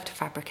 seats, and we'd have to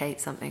fabricate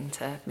something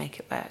to make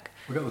it work.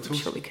 We've got the tools.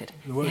 I'm sure we could.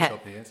 The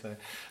workshop here. So,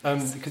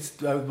 because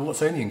the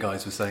Watsonian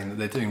guys were saying that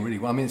they're doing really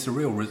well. I mean, it's a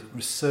real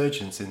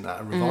resurgence in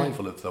that, a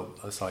revival of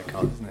the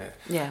sidecar, isn't it?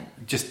 Yeah.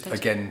 Just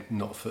again,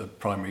 not for a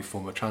primary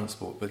form of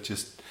transport, but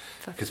just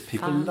because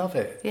people love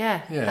it.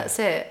 Yeah, that's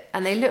it.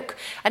 And they look,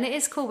 and it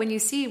is cool when you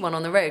see one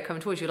on the road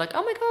coming towards you, like,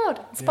 oh my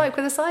god, it's a bike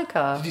with a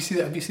sidecar. Did you see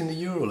that? Have you seen the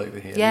Ural over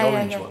here? Yeah, the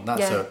orange one.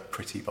 That's a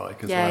pretty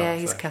bike as well. Yeah,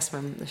 he's a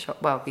customer in the shop.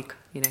 Well, he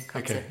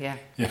comes in. Yeah.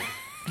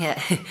 Yeah.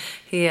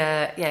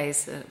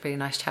 He's a really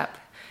nice chap.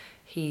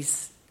 He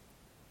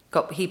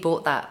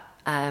bought that.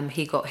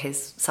 He got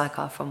his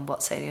sidecar from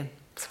Watsonian.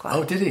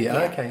 Oh, did he?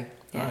 Yeah. Okay.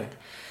 Yeah. Right.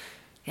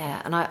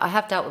 Yeah, and I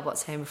have dealt with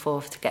Watsonian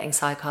before for getting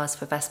sidecars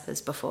for Vespers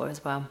before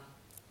as well.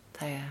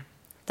 So yeah,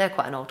 they're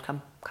quite an old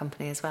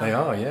company as well. They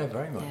are, yeah,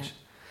 very much.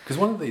 Because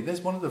there's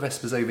one of the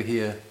Vespers over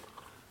here.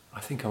 I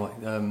think I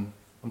might. I'm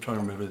trying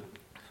to remember.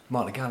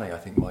 Mark Legale, I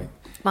think might.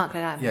 Mark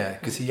Legale. Yeah,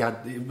 because he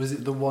had. Was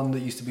it the one that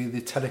used to be the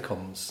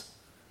Telecoms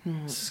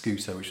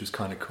scooter, which was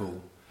kind of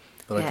cool.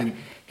 But I didn't.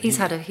 He's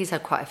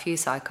had quite a few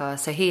sidecars.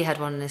 So he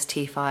had one on his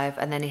T5,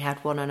 and then he had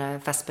one on a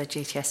Vespa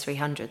GTS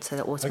 300, so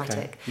the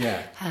automatic. Okay.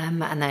 Yeah.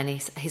 And then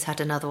he's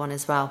had another one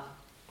as well,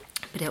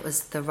 but it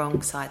was the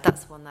wrong side.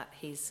 That's the one that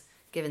he's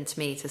given to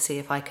me to see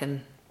if I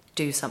can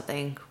do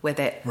something with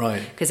it.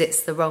 Right. Because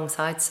it's the wrong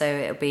side, so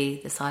it'll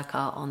be the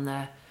sidecar on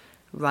the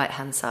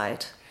right-hand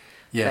side.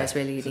 Yeah. Whereas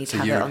really you need to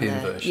have European it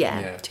on the version,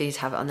 you need to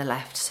have it on the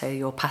left, so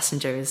your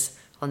passenger is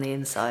on the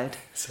inside.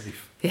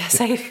 Safe. Yeah,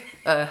 safe.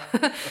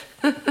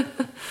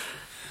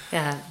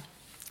 Yeah.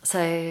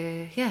 So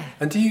yeah.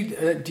 And do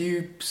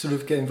you sort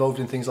of get involved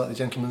in things like the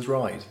Gentleman's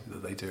Ride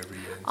that they do every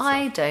year?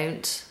 I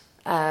don't.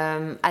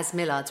 As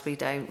Millards, we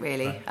don't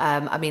really. Right.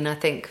 I mean, I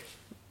think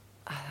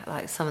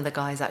like some of the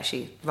guys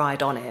actually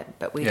ride on it,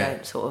 but we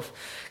don't sort of,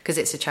 because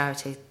it's a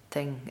charity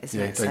thing, isn't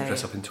it? Yeah, don't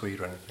dress up in tweed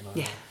or anything like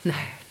that. No,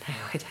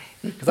 I don't.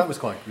 Because that was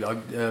quite.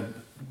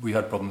 We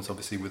had problems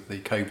obviously with the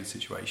COVID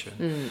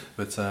situation,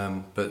 but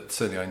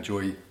certainly I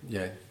enjoy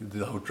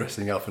the whole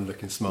dressing up and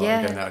looking smart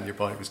and getting out on your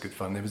bike was good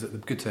fun. There was a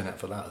good turnout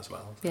for that as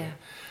well. So.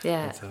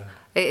 Yeah. But,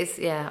 it is.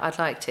 Yeah, I'd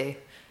like to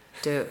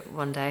do it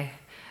one day.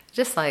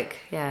 Just like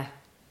I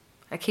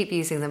keep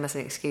using them as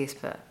an excuse,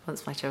 but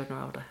once my children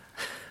are older.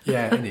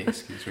 Yeah, any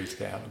excuse really to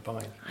get out and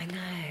bike. I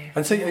know.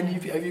 And so,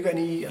 have you got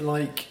any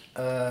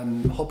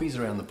hobbies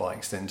around the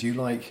bikes? Then do you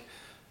like,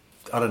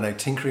 I don't know,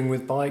 tinkering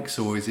with bikes,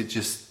 or is it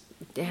just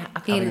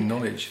having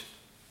knowledge?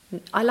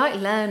 I like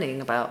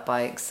learning about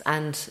bikes,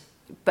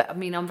 but I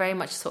mean, I'm very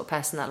much the sort of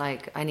person that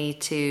I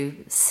need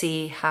to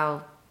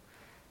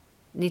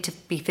need to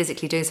be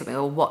physically doing something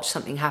or watch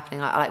something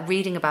happening. I like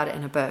reading about it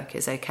in a book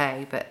is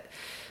okay, but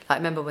I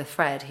remember with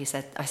Fred, I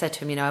said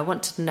to him, I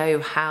want to know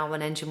how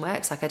an engine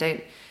works. I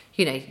don't.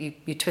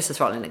 You twist the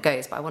throttle and it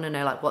goes, but I want to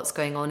know what's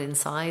going on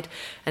inside.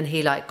 And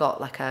he got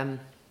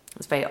It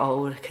was very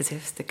old because it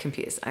was the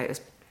computers. It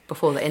was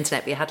before the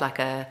internet. We had like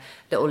a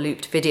little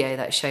looped video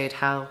that showed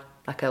how,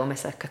 like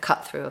almost like a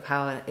cut through of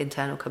how an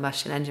internal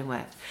combustion engine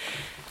worked.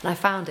 And I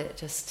found it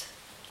just.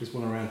 There's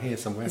one around here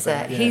somewhere.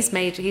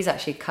 He's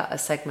actually cut a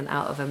segment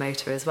out of a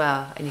motor as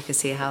well, and you can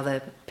see how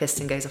the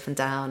piston goes up and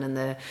down, and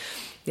the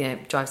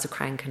drives the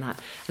crank and that.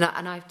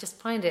 And I just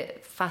find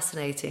it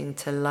fascinating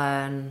to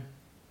learn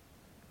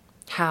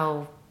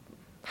how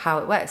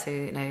it works.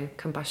 So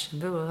combustion,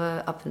 blah, blah,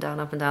 blah, up and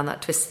down.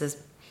 That twists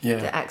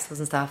the axles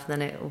and stuff,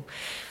 and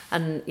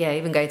then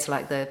even go to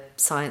like the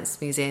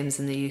science museums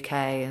in the UK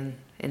and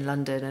in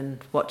London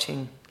and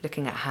looking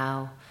at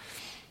how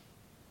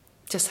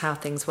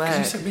things work.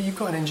 But you've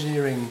got an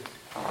engineering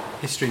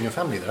history in your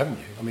family, though, haven't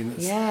you? I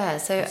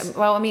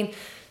mean,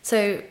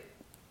 So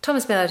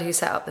Thomas Millard, who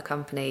set up the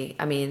company,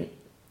 I mean,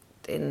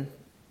 in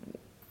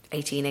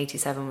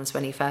 1887 was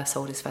when he first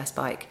sold his first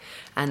bike,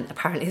 and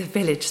apparently the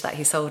village that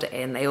he sold it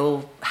in, they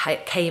all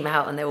came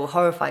out and they were all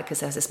horrified because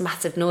there was this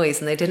massive noise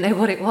and they didn't know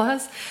what it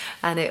was.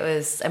 And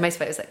most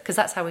of it was because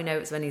that's how we know it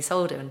was when he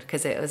sold it,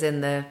 because it was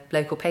in the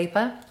local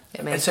paper.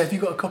 So have you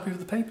got a copy of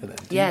the paper then?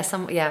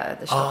 At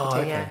the shop.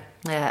 Okay.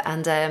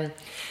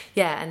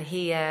 And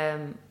he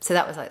so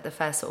that was like the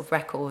first sort of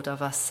record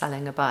of us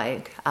selling a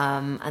bike,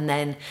 and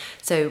then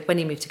so when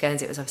he moved to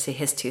Guernsey, it was obviously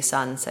his two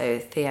sons, so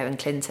Theo and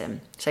Clinton.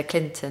 So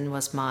Clinton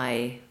was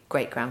my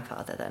great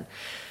grandfather then,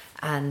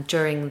 and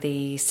during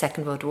the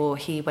Second World War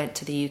he went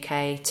to the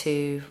UK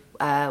to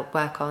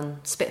work on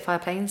Spitfire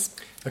planes.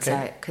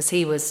 Okay. Because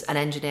he was an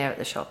engineer at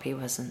the shop, he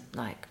wasn't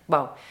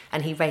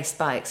and he raced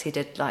bikes. He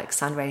did like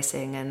sand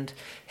racing and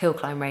hill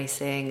climb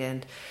racing,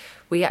 and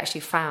we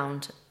actually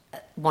found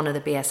one of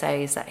the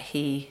BSAs that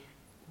he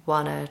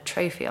won a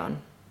trophy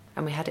on,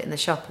 and we had it in the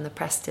shop, and the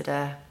press did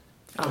a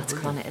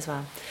article on it as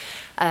well.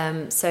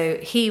 So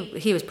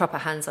he was proper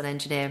hands-on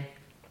engineer.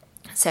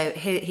 So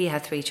he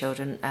had three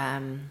children,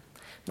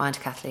 mine,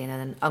 Kathleen, and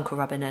then Uncle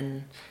Robin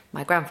and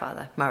my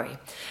grandfather Murray.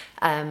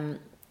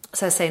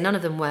 So I say none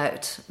of them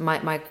worked.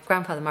 My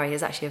grandfather Murray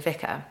is actually a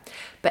vicar,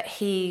 but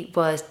he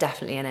was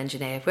definitely an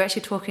engineer. We're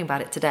actually talking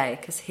about it today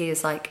because he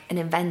is like an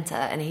inventor,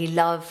 and he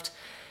loved.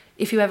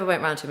 If you ever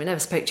went round to him, he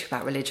never spoke to you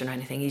about religion or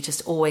anything. He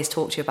just always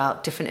talked to you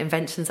about different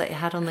inventions that he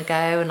had on the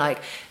go, and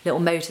like little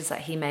motors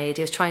that he made.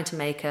 He was trying to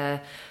make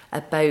a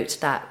boat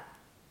that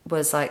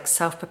was like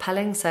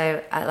self-propelling,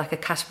 so like a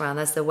catamaran,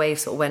 as the wave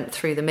sort of went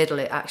through the middle,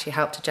 it actually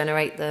helped to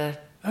generate the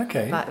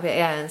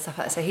and stuff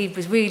like that. So he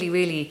was really,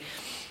 really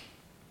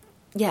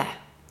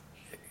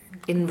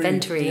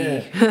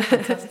inventory,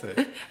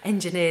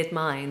 engineered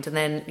mind. And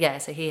then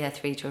so he had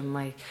three children,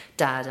 my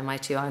dad and my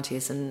two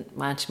aunties, and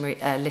my auntie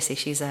Marie, Lissy,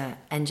 she's an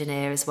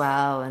engineer as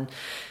well, and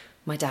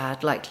my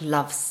dad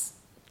loves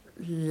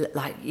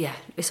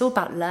it's all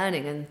about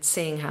learning and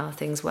seeing how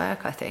things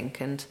work, I think.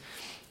 And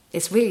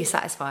it's really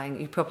satisfying.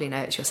 You probably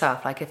know it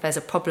yourself, like if there's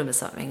a problem with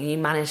something and you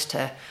manage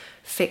to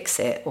fix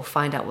it or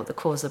find out what the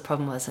cause of the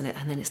problem was, and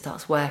then it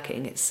starts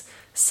working, it's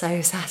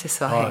so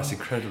satisfying. It's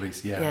incredibly,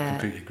 I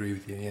completely agree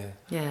with you.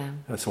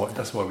 That's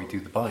why we do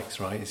the bikes,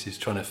 right? It's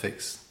just trying to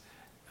fix,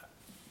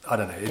 I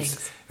don't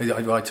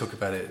know, I talk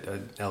about it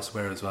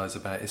elsewhere as well, as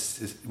about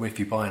if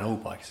you buy an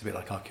old bike, it's a bit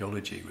like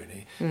archaeology,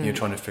 really. You're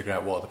trying to figure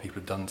out what other people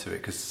have done to it,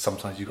 because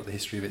sometimes you've got the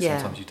history of it,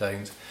 sometimes you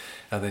don't.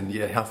 And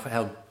then,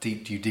 how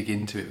deep do you dig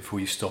into it before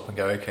you stop and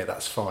go, okay,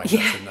 that's fine,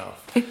 that's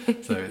enough.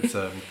 So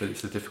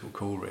it's a difficult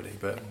call, really.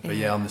 But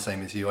I'm the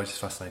same as you. I'm just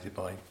fascinated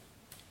by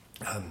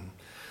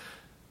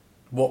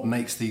what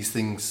makes these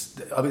things.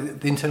 I mean,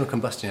 the internal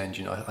combustion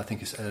engine, I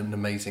think, is an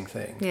amazing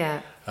thing.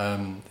 Yeah.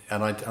 And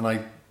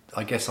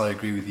I guess I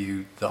agree with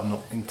you that I'm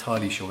not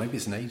entirely sure. Maybe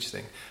it's an age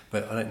thing,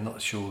 but I'm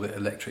not sure that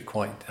electric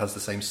quite has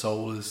the same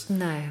soul as.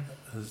 No.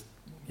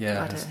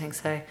 I don't think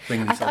so.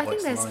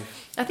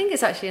 I think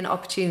it's actually an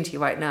opportunity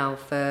right now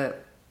for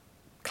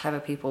clever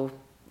people.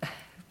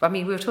 I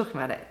mean, we were talking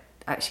about it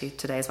actually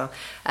today as well,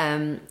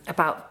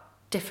 about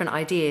different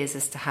ideas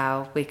as to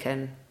how we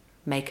can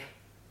make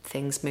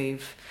things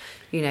move.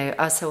 I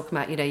was talking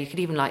about, you could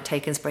even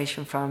take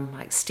inspiration from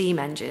steam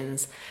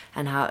engines,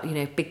 and how,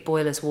 big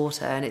boilers,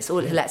 water, and it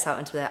lets out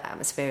into the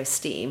atmosphere as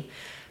steam.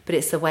 But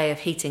it's the way of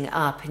heating it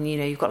up, and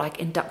you've got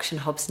induction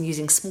hobs and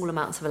using small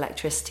amounts of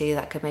electricity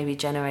that could maybe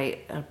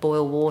generate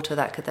boil water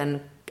that could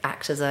then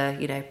act as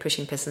a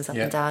pushing pistons up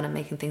and down and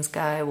making things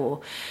go.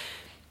 Or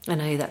I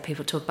know that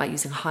people talk about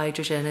using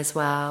hydrogen as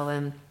well,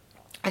 and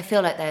I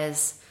feel like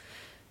there's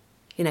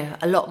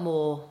a lot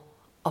more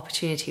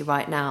opportunity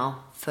right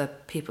now for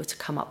people to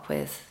come up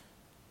with.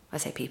 I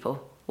say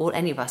people, or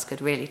any of us could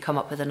really come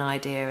up with an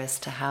idea as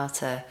to how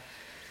to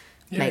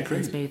make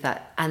things move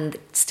that and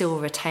still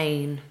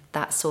retain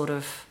that sort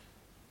of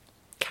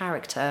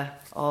character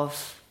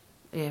of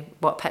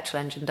what a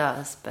petrol engine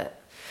does.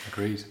 But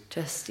agreed.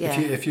 Just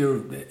if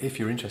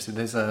you're interested,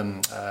 there's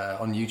on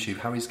YouTube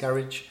Harry's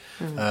Garage.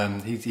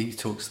 He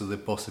talks to the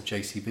boss of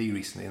JCB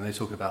recently, and they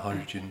talk about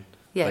hydrogen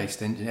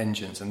based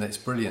engines, and it's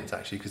brilliant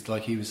actually, because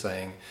like he was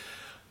saying,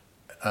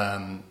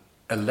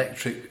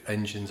 electric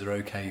engines are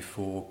okay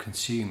for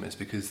consumers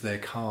because their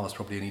cars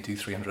probably only do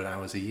 300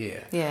 hours a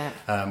year. Yeah.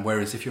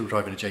 Whereas if you're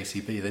driving a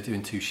JCB, they're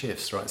doing 2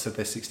 shifts, right? So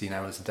they're 16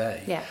 hours a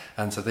day. Yeah.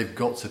 And so they've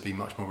got to be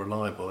much more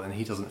reliable. And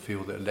he doesn't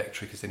feel that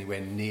electric is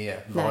anywhere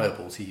near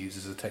viable to use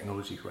as a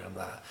technology around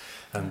that.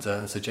 And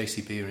so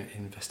JCB are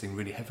investing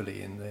really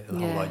heavily in the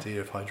whole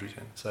idea of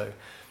hydrogen. So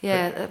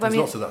there's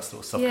lots of that sort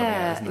of stuff coming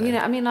out, isn't there? You know,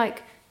 I mean,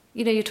 like,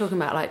 you know, you're talking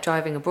about like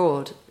driving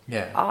abroad.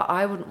 Yeah.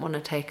 I wouldn't want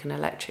to take an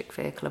electric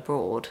vehicle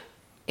abroad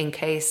in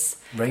case...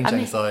 Range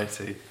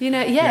anxiety. You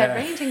know,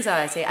 range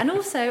anxiety. And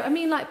also, I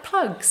mean, like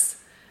plugs.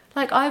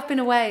 Like, I've been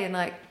away and,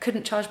 like,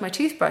 couldn't charge my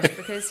toothbrush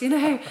because, you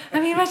know... I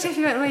mean, imagine if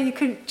you went away and you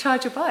couldn't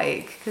charge your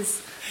bike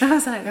because... I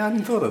was like... Yeah, I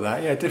hadn't thought of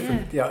that. Yeah,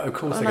 different... Yeah, of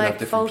course they can have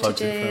different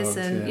plugs and plugs.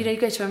 And, you know, you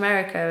go to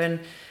America and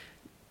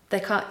they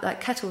can't...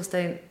 Like, kettles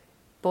don't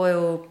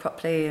boil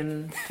properly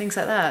and things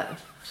like that.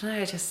 I don't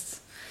know, just...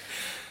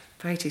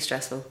 Very too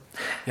stressful.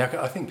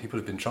 Yeah, I think people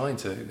have been trying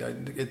to.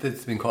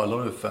 There's been quite a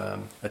lot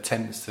of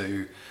attempts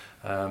to,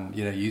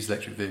 use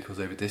electric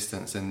vehicles over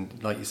distance,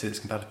 and like you said, it's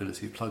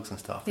compatibility with plugs and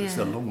stuff. It's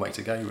a long way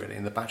to go, really,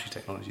 and the battery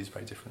technology is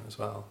very different as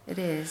well. It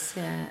is,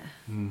 yeah.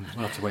 We'll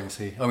have to wait and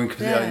see. I mean,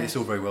 because it's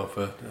all very well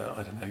for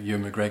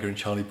Ewan McGregor and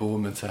Charlie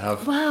Boorman to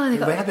have. Wow,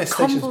 they had their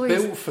stations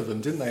built for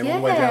them, didn't they? Yeah, all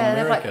the way down America.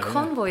 They have like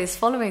convoys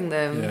following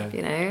them. Yeah.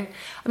 You know,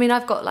 I mean,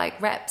 I've got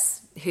like reps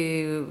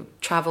who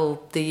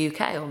travel the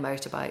UK on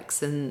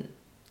motorbikes, and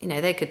you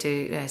know they could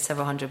do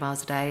several hundred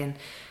miles a day, and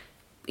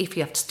if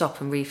you have to stop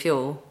and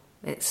refuel,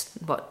 it's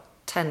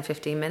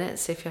 10-15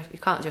 minutes. If you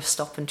can't just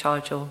stop and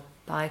charge your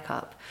bike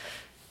up,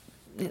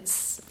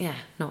 it's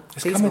not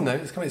it's feasible. Coming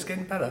though. It's coming. It's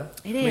getting better.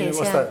 It is.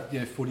 What's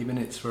that? 40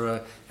 minutes for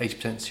a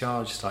 80%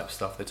 charge type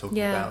stuff they're talking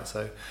about.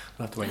 So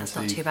we'll have to wait and see.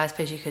 That's not too bad. I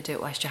suppose you could do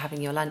it whilst you're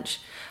having your lunch.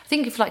 I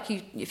think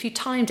if you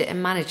timed it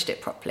and managed it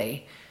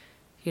properly,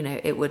 you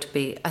know, it would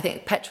be... I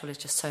think petrol is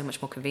just so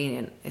much more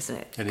convenient, isn't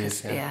it? It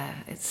is, yeah. Yeah,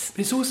 it's... But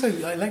it's also...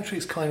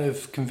 Electric's kind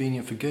of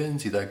convenient for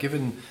Guernsey, though,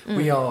 given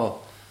we are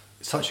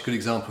such a good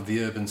example of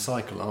the urban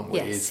cycle, aren't we?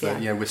 Yes, is that,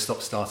 we're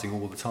stop-starting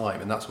all the time,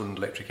 and that's what an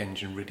electric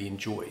engine really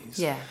enjoys.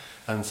 Yeah.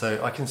 And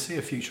so I can see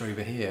a future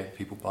over here,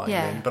 people buying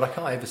in, but I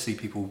can't ever see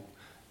people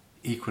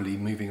equally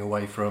moving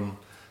away from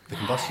the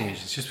combustion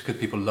engines, just because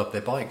people love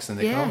their bikes and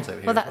their cars over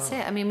here. Well, that's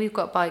it. I mean, we've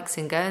got bikes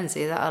in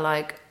Guernsey that are,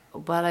 like,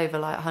 well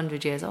over,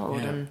 100 years old,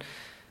 and...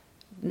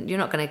 You're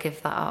not going to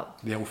give that up.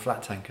 The old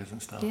flat tankers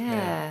and stuff.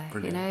 Yeah,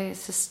 brilliant. You know,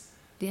 it's just,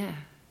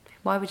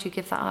 why would you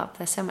give that up?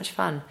 They're so much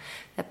fun.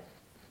 They're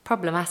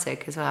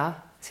problematic as well.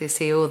 So you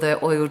see all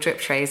the oil drip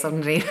trays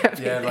underneath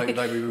everything. Yeah, like we've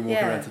been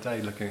walking around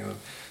today looking at them.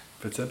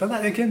 But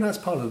that, again, that's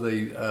part of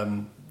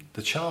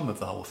the charm of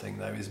the whole thing,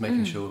 though, is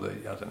making sure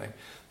that,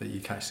 that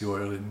you catch the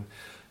oil and,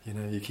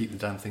 you keep the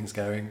damn things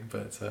going.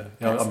 But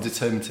I'm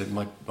determined to,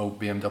 my old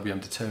BMW, I'm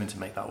determined to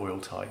make that oil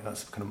tight.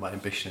 That's kind of my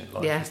ambition in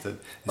life, is to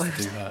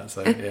do that.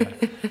 So,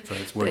 so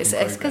it's working.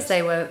 It's because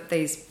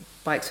these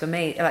bikes were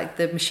made, like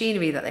the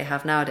machinery that they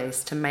have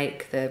nowadays to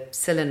make the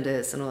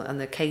cylinders and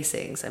the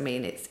casings. I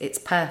mean, it's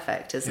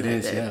perfect, isn't it?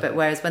 It is, yeah. But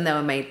whereas when they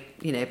were made,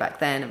 back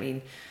then, I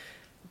mean,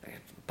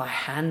 by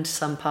hand,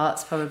 some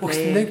parts probably. Well,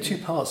 'cause no two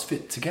parts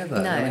fit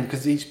together. No. I mean,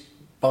 because each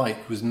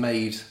bike was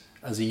made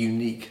as a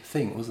unique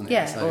thing, wasn't it?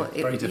 Yeah, so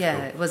very difficult.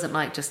 Yeah, it wasn't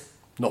like just...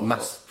 Not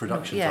mass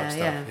production type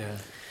stuff. Yeah.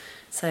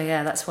 So,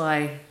 that's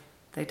why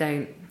they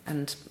don't...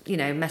 And,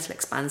 metal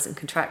expands and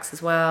contracts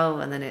as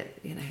well, and then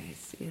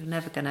you're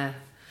never going to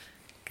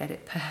get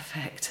it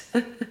perfect.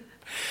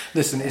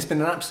 Listen, it's been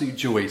an absolute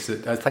joy. So,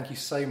 thank you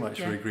so much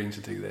for agreeing to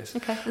do this.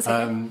 Okay, that's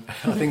okay.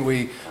 I think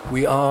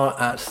we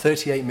are at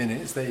 38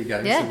 minutes. There you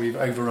go. Yeah. So we've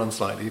overrun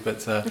slightly,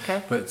 but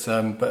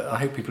I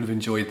hope people have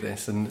enjoyed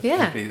this, and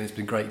hopefully it's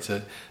been great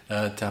to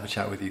have a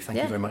chat with you. Thank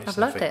you very much. I've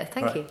Sophie. loved it.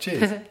 Thank you.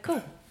 Cheers.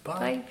 Cool.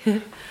 Bye.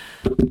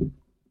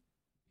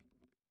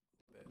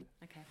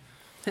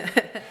 Okay.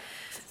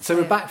 So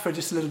we're back for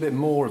just a little bit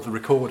more of the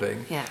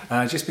recording.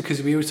 Yeah. Just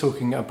because we were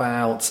talking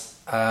about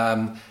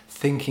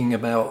thinking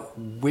about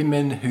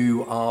women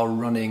who are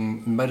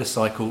running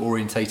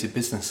motorcycle-orientated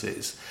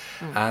businesses.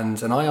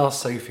 And I asked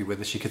Sophie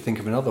whether she could think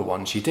of another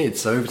one. She did.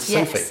 So over to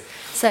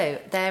Sophie.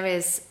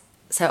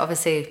 So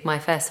obviously my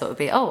first thought would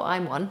be,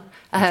 I'm one.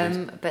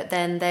 But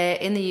then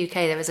in the UK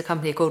there is a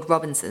company called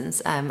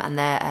Robinsons, and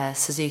they're a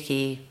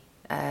Suzuki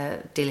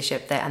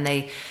dealership there, and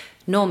they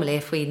normally,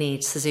 if we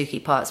need Suzuki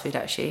parts, we'd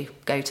actually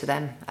go to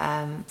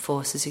them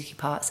for Suzuki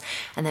parts.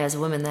 And there's a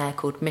woman there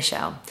called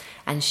Michelle,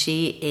 and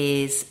she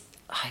is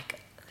like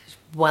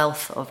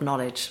wealth of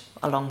knowledge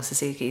along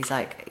Suzuki's.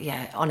 Like,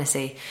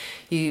 honestly,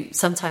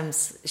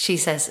 sometimes she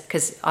says,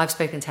 because I've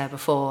spoken to her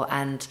before,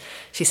 and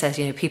she says,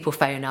 people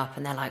phone up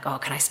and they're like, oh,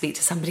 can I speak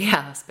to somebody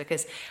else?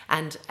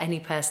 And any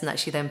person that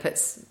she then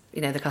puts,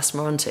 the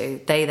customer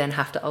onto, they then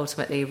have to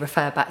ultimately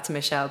refer back to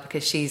Michelle,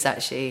 because she's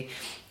actually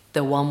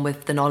the one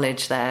with the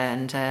knowledge there.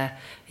 And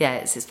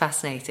it's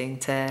fascinating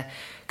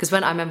because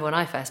I remember when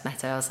I first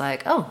met her, I was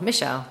like, oh,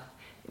 Michelle.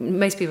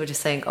 Most people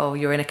just think, oh,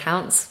 you're in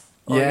accounts.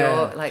 Or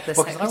you're like the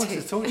because I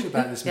wanted to talk to you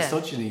about this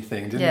misogyny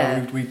thing,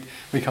 didn't I?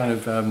 We kind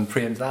of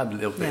preempt that a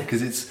little bit,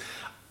 because it's,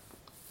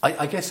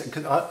 I guess,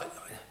 because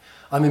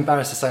I'm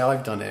embarrassed to say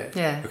I've done it.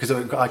 Yeah. Because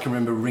I can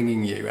remember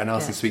ringing you and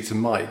asking to speak to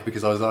Mike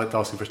because I was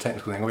asking for a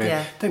technical thing.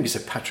 Yeah. Don't be so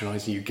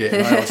patronising, you git.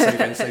 And I asked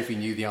Sophie, and Sophie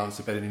knew the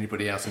answer better than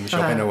anybody else in the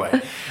shop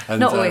anyway. And,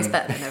 not always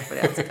better than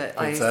everybody else, but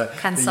I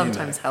can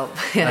sometimes help.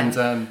 Yeah.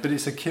 And but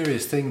it's a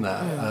curious thing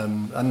that,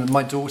 and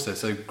my daughter,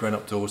 so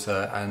grown-up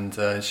daughter,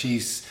 and she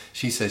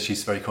says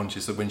she's very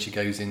conscious that when she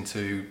goes in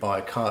to buy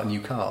a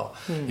new car,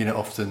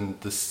 often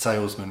the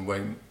salesman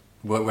won't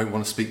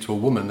want to speak to a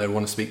woman. They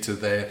want to speak to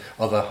their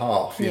other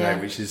half, you know,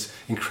 which is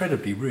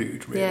incredibly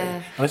rude, really. Yeah.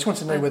 And I just want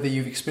to know whether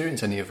you've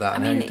experienced any of that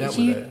and how you dealt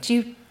with it.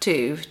 You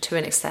do, to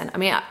an extent. I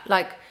mean,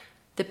 like,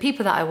 the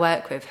people that I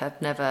work with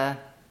have never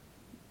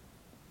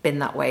been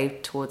that way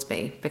towards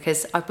me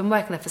because I've been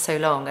working there for so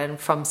long and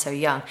from so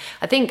young.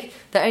 I think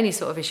the only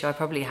sort of issue I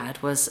probably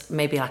had was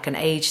maybe like an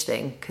age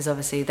thing, because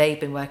obviously they've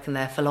been working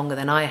there for longer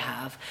than I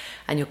have,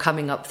 and you're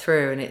coming up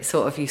through, and it's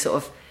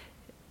you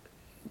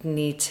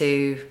need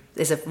to,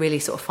 there's a really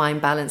sort of fine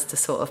balance to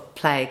sort of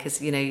play, because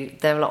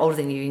they're a lot older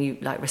than you and you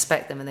like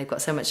respect them and they've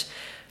got so much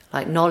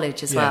like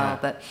knowledge as well.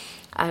 But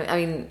I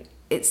mean,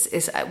 it's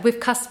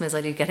with customers,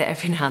 I do get it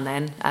every now and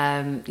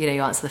then. You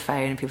answer the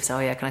phone and people say, oh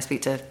yeah, can I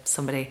speak to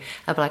somebody?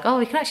 I'll be like, oh,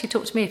 you can actually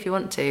talk to me if you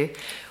want to.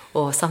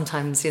 Or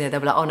sometimes they'll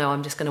be like, oh no,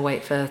 I'm just going to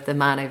wait for the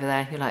man over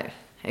there. You're like,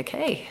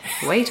 okay,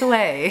 wait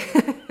away.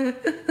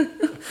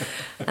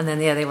 And then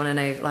they want to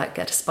know, like,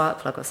 get a spark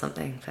plug or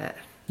something. But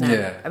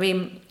no, I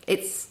mean,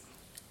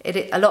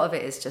 a lot of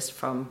it is just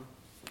from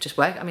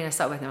work. I mean, I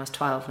started working when I was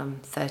 12 and I'm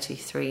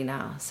 33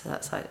 now, so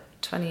that's like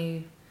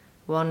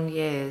 21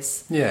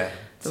 years. Yeah.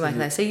 Been working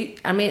there. So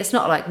it's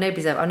not like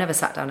I've never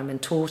sat down and been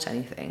taught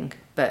anything.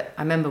 But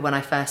I remember when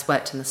I first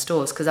worked in the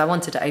stores, because I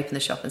wanted to open the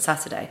shop on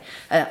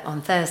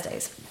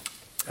Thursdays.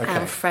 Okay.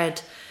 And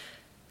Fred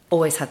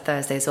always had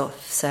Thursdays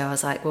off, so I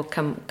was like, well,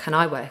 can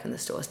I work in the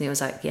stores? And he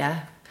was like,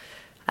 yeah.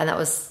 And that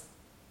was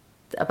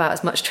about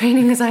as much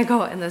training as I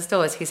got in the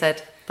stores. He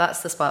said,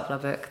 that's the spark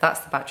plug book, that's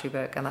the battery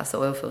book, and that's the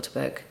oil filter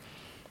book.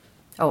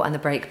 Oh, and the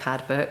brake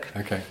pad book.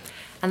 Okay.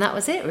 And that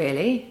was it,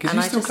 really. Because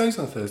you still close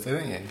on Thursday,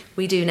 don't you?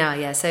 We do now,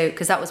 yeah. So,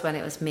 because that was when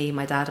it was me,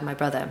 my dad and my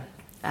brother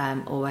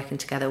all working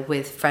together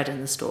with Fred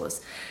in the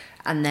stores.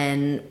 And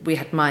then we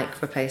had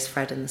Mike replace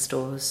Fred in the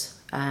stores.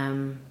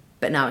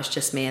 But now it's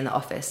just me in the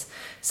office.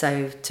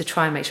 So to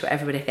try and make sure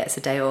everybody gets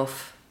a day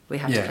off, we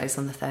had to close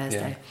on the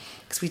Thursday.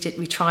 Because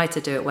we tried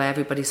to do it where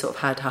everybody sort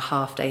of had a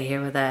half day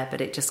here or there,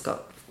 but it just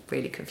got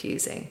really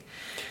confusing.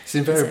 It's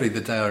invariably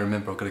the day I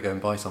remember I've got to go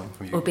and buy something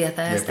from you. Will be a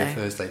Thursday. Yeah, it'll be a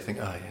Thursday. You think,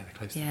 oh yeah, they're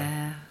closed.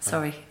 Yeah,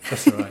 sorry.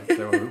 That's all right.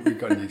 We've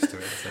gotten used to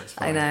it, so it's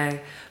fine. I know.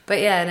 But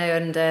yeah,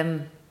 no,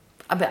 and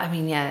I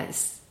mean, yeah,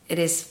 it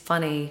is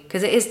funny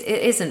because it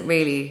isn't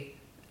really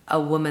a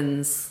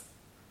woman's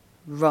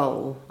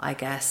role, I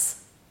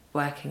guess,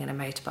 working in a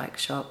motorbike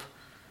shop.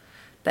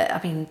 But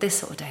I mean, this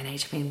sort of day and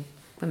age, I mean,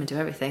 women do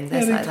everything.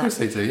 Yeah, of course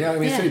they do. Yeah, I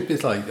mean,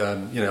 it's like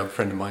a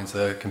friend of mine's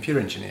a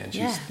computer engineer, and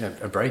she's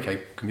a very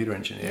computer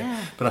engineer.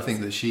 Yeah. But I think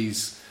that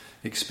she's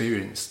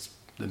experienced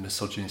the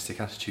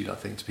misogynistic attitude, I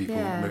think, to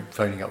people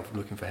phoning up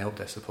looking for help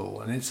desk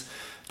support, and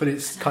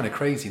it's kind of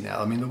crazy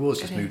now. I mean, the war's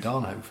just moved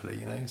on,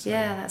 hopefully, So.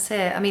 Yeah, that's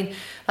it. I mean,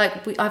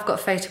 like I've got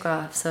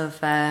photographs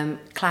of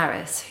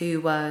Clarice, who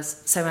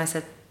was. So when I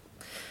said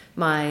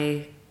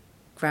my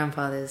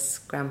grandfather's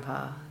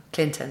grandpa,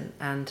 Clinton,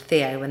 and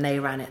Theo, when they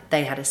ran it,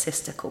 they had a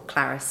sister called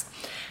Clarice,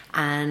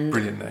 and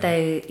brilliant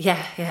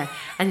name.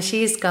 And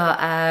she's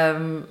got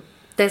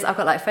I've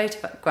got like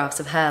photographs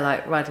of her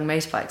like riding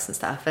motorbikes and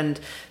stuff, and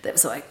it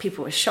was like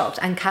people were shocked.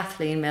 And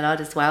Kathleen Millard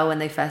as well, when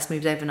they first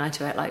moved overnight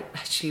to it, like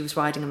she was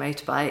riding a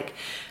motorbike,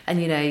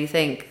 and you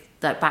think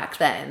that back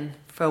then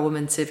for a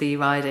woman to be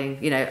riding,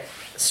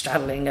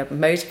 straddling a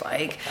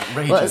motorbike,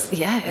 outrageous.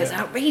 It was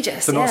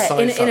outrageous. So not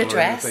in a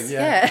dress,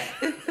 yeah.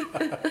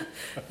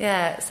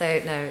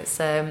 So no, it's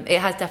it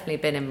has definitely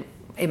been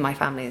in my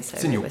family. So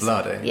it's in your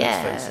blood, eh?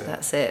 Yeah,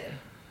 that's it.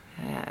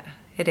 Yeah,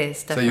 it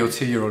is. Definitely.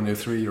 So your 2-year-old and your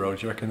 3-year-old,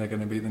 do you reckon they're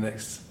going to be the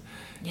next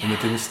in the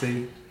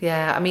dynasty?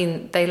 Yeah, I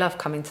mean, they love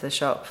coming to the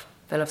shop.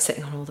 They love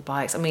sitting on all the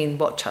bikes. I mean,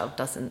 what child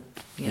doesn't?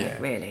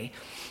 Really.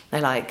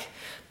 They like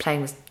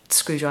playing with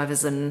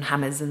screwdrivers and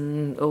hammers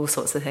and all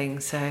sorts of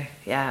things. So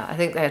yeah, I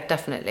think they'd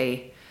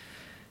definitely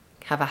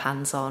have a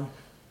hands-on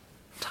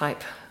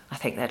type. I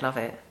think they'd love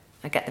it.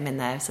 I get them in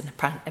there as an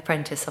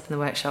apprentice up in the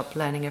workshop,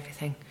 learning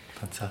everything.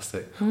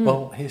 Fantastic.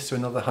 Well, here's to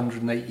another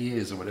 108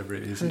 years or whatever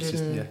it is. It's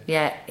just,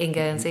 in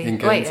Guernsey. In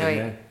Guernsey,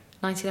 yeah.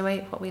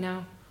 1908, what are we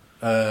now?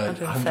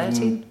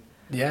 113?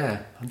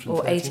 Yeah, 113.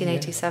 Or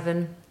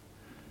 1887.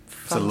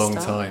 It's a long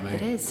time, eh?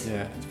 It is.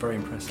 Yeah, it's very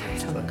impressive.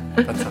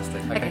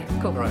 Fantastic. Okay,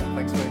 cool. All right,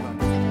 thanks very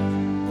much.